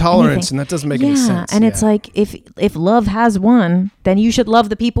shows intolerance and that doesn't make any sense. And it's like, if love has won, then you should love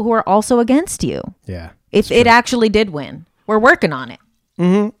the people who are also against you. Yeah. If it actually did win. We're working on it.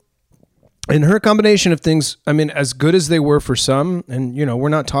 Mm-hmm. And her combination of things, I mean, as good as they were for some, and, we're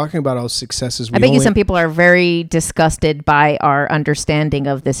not talking about all successes. I bet you some people are very disgusted by our understanding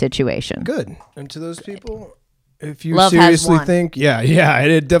of the situation. Good. And to those people, if you Love seriously think,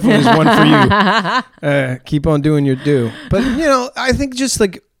 it definitely is one for you. Keep on doing your due. But, I think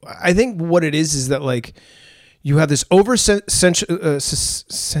what it is that, like, you have this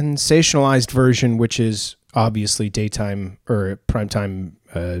sensationalized version, which is obviously daytime or primetime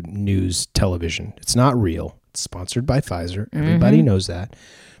news television. It's not real. It's sponsored by Pfizer. Everybody knows that.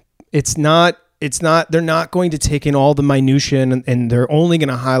 It's not, they're not going to take in all the minutia and they're only going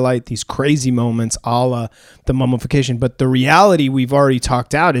to highlight these crazy moments a la the mummification. But the reality we've already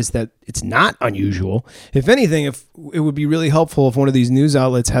talked out is that it's not unusual. If anything, if it would be really helpful if one of these news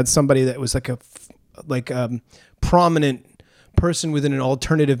outlets had somebody that was like a prominent person within an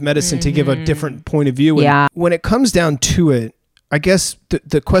alternative medicine to give a different point of view. And Yeah. when it comes down to it, I guess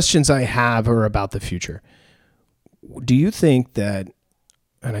the questions I have are about the future. Do you think that,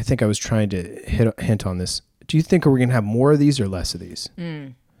 and I think I was trying to hint on this, do you think we're going to have more of these or less of these?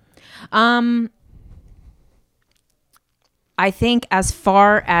 I think as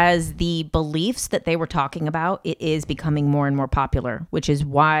far as the beliefs that they were talking about, it is becoming more and more popular, which is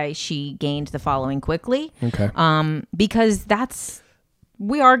why she gained the following quickly. Okay. Because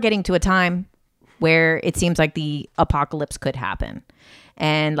we are getting to a time where it seems like the apocalypse could happen.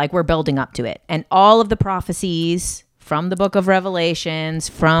 And like we're building up to it. And all of the prophecies from the book of Revelations,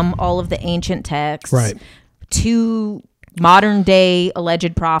 from all of the ancient texts, Right. to modern day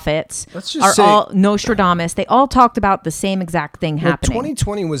alleged prophets Let's just are say- all Nostradamus. They all talked about the same exact thing happening.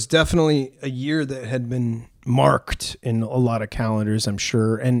 2020 was definitely a year that had been marked in a lot of calendars, I'm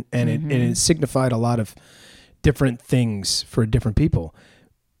sure, and it signified a lot of different things for different people.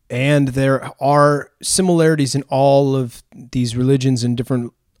 And there are similarities in all of these religions and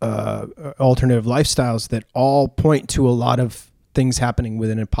different alternative lifestyles that all point to a lot of things happening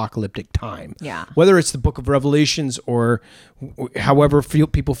within an apocalyptic time. Yeah. Whether it's the book of Revelations or however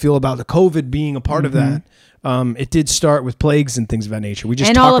people feel about the COVID being a part of that. It did start with plagues and things of that nature. We just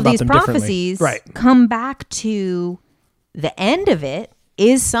and talk all of about these them prophecies differently. Right. come back to the end of it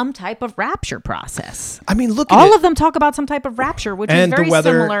is some type of rapture process. I mean, look at All it. of them talk about some type of rapture, which is And very the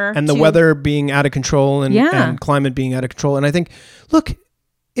weather similar and the to weather being out of control and climate being out of control. And I think, look,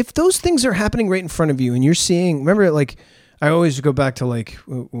 if those things are happening right in front of you and you're seeing, remember, like, I always go back to like,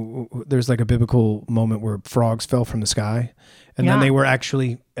 there's like a biblical moment where frogs fell from the sky, and then they were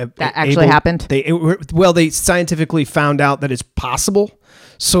actually happened. They scientifically found out that it's possible,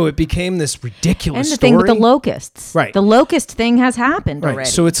 so it became this ridiculous. And the story. thing with the locusts, Right. The locust thing has happened Right. already.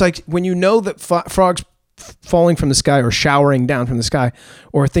 So it's like when you know that frogs falling from the sky or showering down from the sky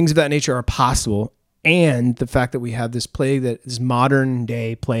or things of that nature are possible, and the fact that we have this plague that is modern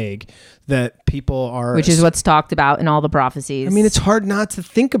day plague that people are, which is what's talked about in all the prophecies. I mean, it's hard not to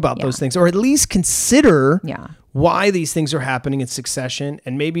think about those things, or at least consider why these things are happening in succession,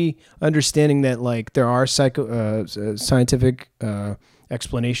 and maybe understanding that like there are scientific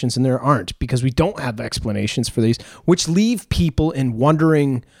explanations and there aren't, because we don't have explanations for these, which leave people in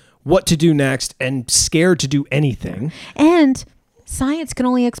wondering what to do next and scared to do anything. And science can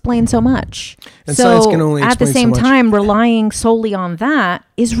only explain so much. And so science can only at the explain so same much. time, relying solely on that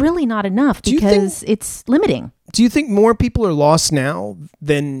is really not enough you because it's limiting. Do you think more people are lost now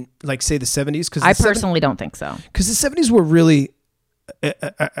than, like, say, the 70s? Because I personally don't think so. Because the 70s were really,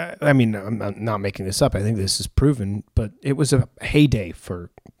 I mean, I'm not making this up. I think this is proven, but it was a heyday for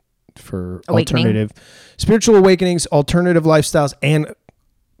alternative spiritual awakenings, alternative lifestyles, and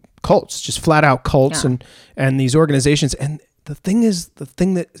cults, just flat out cults and these organizations. And the thing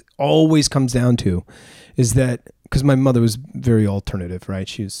that always comes down to is that, because my mother was very alternative, right?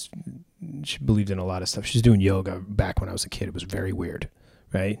 She believed in a lot of stuff. She was doing yoga back when I was a kid. It was very weird,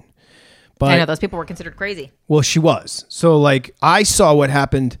 right? But I know those people were considered crazy. Well, she was. So like I saw what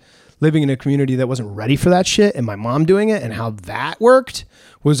happened living in a community that wasn't ready for that shit, and my mom doing it, and how that worked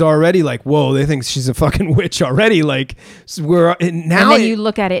was already like, whoa, they think she's a fucking witch already. Like now, and then you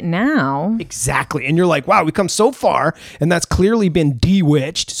look at it now. Exactly. And you're like, wow, we come so far, and that's clearly been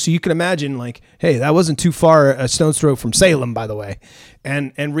bewitched. So you can imagine, like, hey, that wasn't too far a stone's throw from Salem, by the way.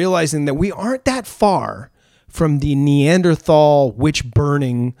 And realizing that we aren't that far from the Neanderthal witch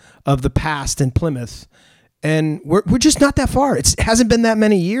burning of the past in Plymouth. And we're just not that far. It hasn't been that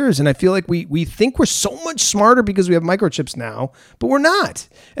many years. And I feel like we think we're so much smarter because we have microchips now, but we're not.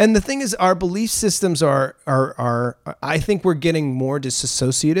 And the thing is, our belief systems are I think we're getting more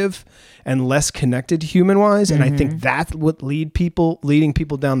disassociative and less connected human-wise. And I think that's what leading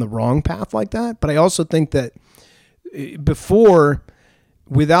people down the wrong path like that. But I also think that before,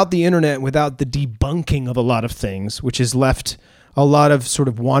 without the internet, without the debunking of a lot of things, which has left a lot of sort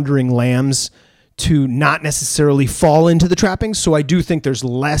of wandering lambs to not necessarily fall into the trappings. So I do think there's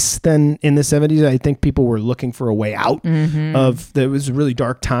less than in the 70s. I think people were looking for a way out of, there was really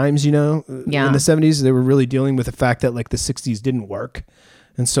dark times, in the 70s. They were really dealing with the fact that like the 60s didn't work.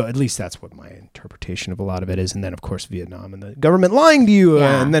 And so at least that's what my interpretation of a lot of it is. And then of course, Vietnam and the government lying to you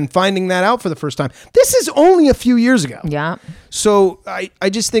and then finding that out for the first time. This is only a few years ago. Yeah. So I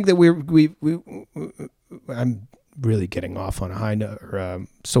just think that I'm really getting off on a high note or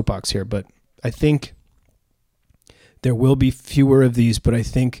soapbox here, but I think there will be fewer of these, but I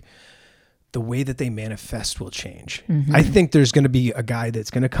think the way that they manifest will change. I think there's going to be a guy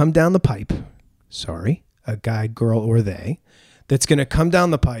that's going to come down the pipe. Sorry, a guy, girl, or they that's going to come down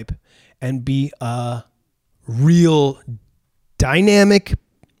the pipe and be a real dynamic,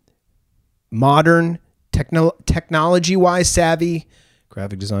 modern, technology-wise savvy,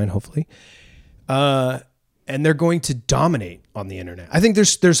 graphic design, hopefully. And they're going to dominate on the internet. I think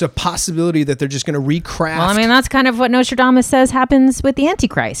there's a possibility that they're just going to recraft. Well, I mean, that's kind of what Nostradamus says happens with the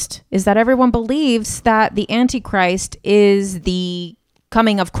Antichrist, is that everyone believes that the Antichrist is the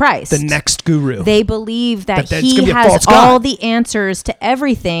coming of Christ. The next guru. They believe that it's he gonna be a has false god. all the answers to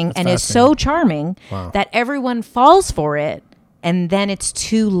everything and is so charming that everyone falls for it. And then it's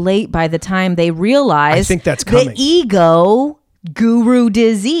too late by the time they realize I think that's coming. the ego guru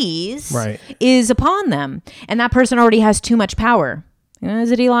disease Right. is upon them. And that person already has too much power. Is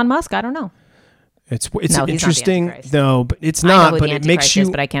it Elon Musk? I don't know. It's No, he's not the interesting. Antichrist. No, but it's I know not. who But the it makes Antichrist you. is,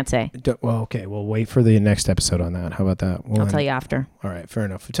 but I can't say. Well, okay. We'll wait for the next episode on that. How about that? I'll tell you after. All right, fair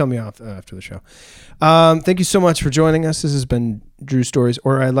enough. Tell me after the show. Thank you so much for joining us. This has been Drew Stories,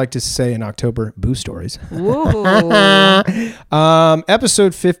 or I'd like to say in October, Boo Stories. Ooh.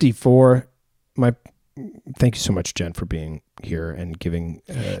 Episode 54. Thank you so much, Jen, for being here and giving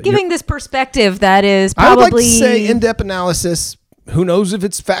this perspective that is I would like to probably say in-depth analysis. Who knows if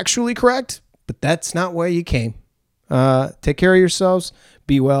it's factually correct, but that's not why you came. Take care of yourselves.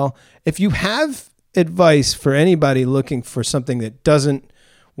 Be well. If you have advice for anybody looking for something that doesn't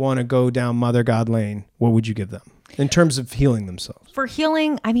want to go down Mother God Lane, what would you give them in terms of healing themselves? for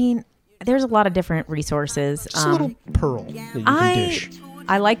healing. I mean, there's a lot of different resources. Just a little pearl that you can dish.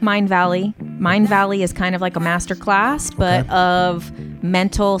 I like Mind Valley. Mind Valley is kind of like a master class, but of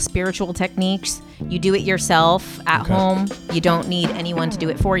mental, spiritual techniques. You do it yourself at home. You don't need anyone to do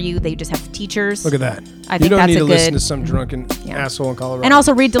it for you. They just have teachers. Look at that. I You think don't that's need a to good. listen to some drunken asshole in Colorado. And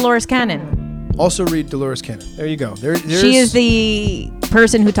also read Dolores Cannon. Also read Dolores Cannon. There you go. There's She is the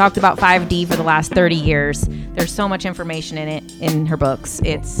person who talked about 5D for the last 30 years. There's so much information in it, in her books.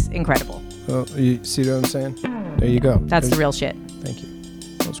 It's incredible. Oh, you see what I'm saying? There you go. That's the real shit. Thank you.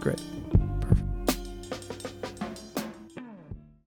 That was great.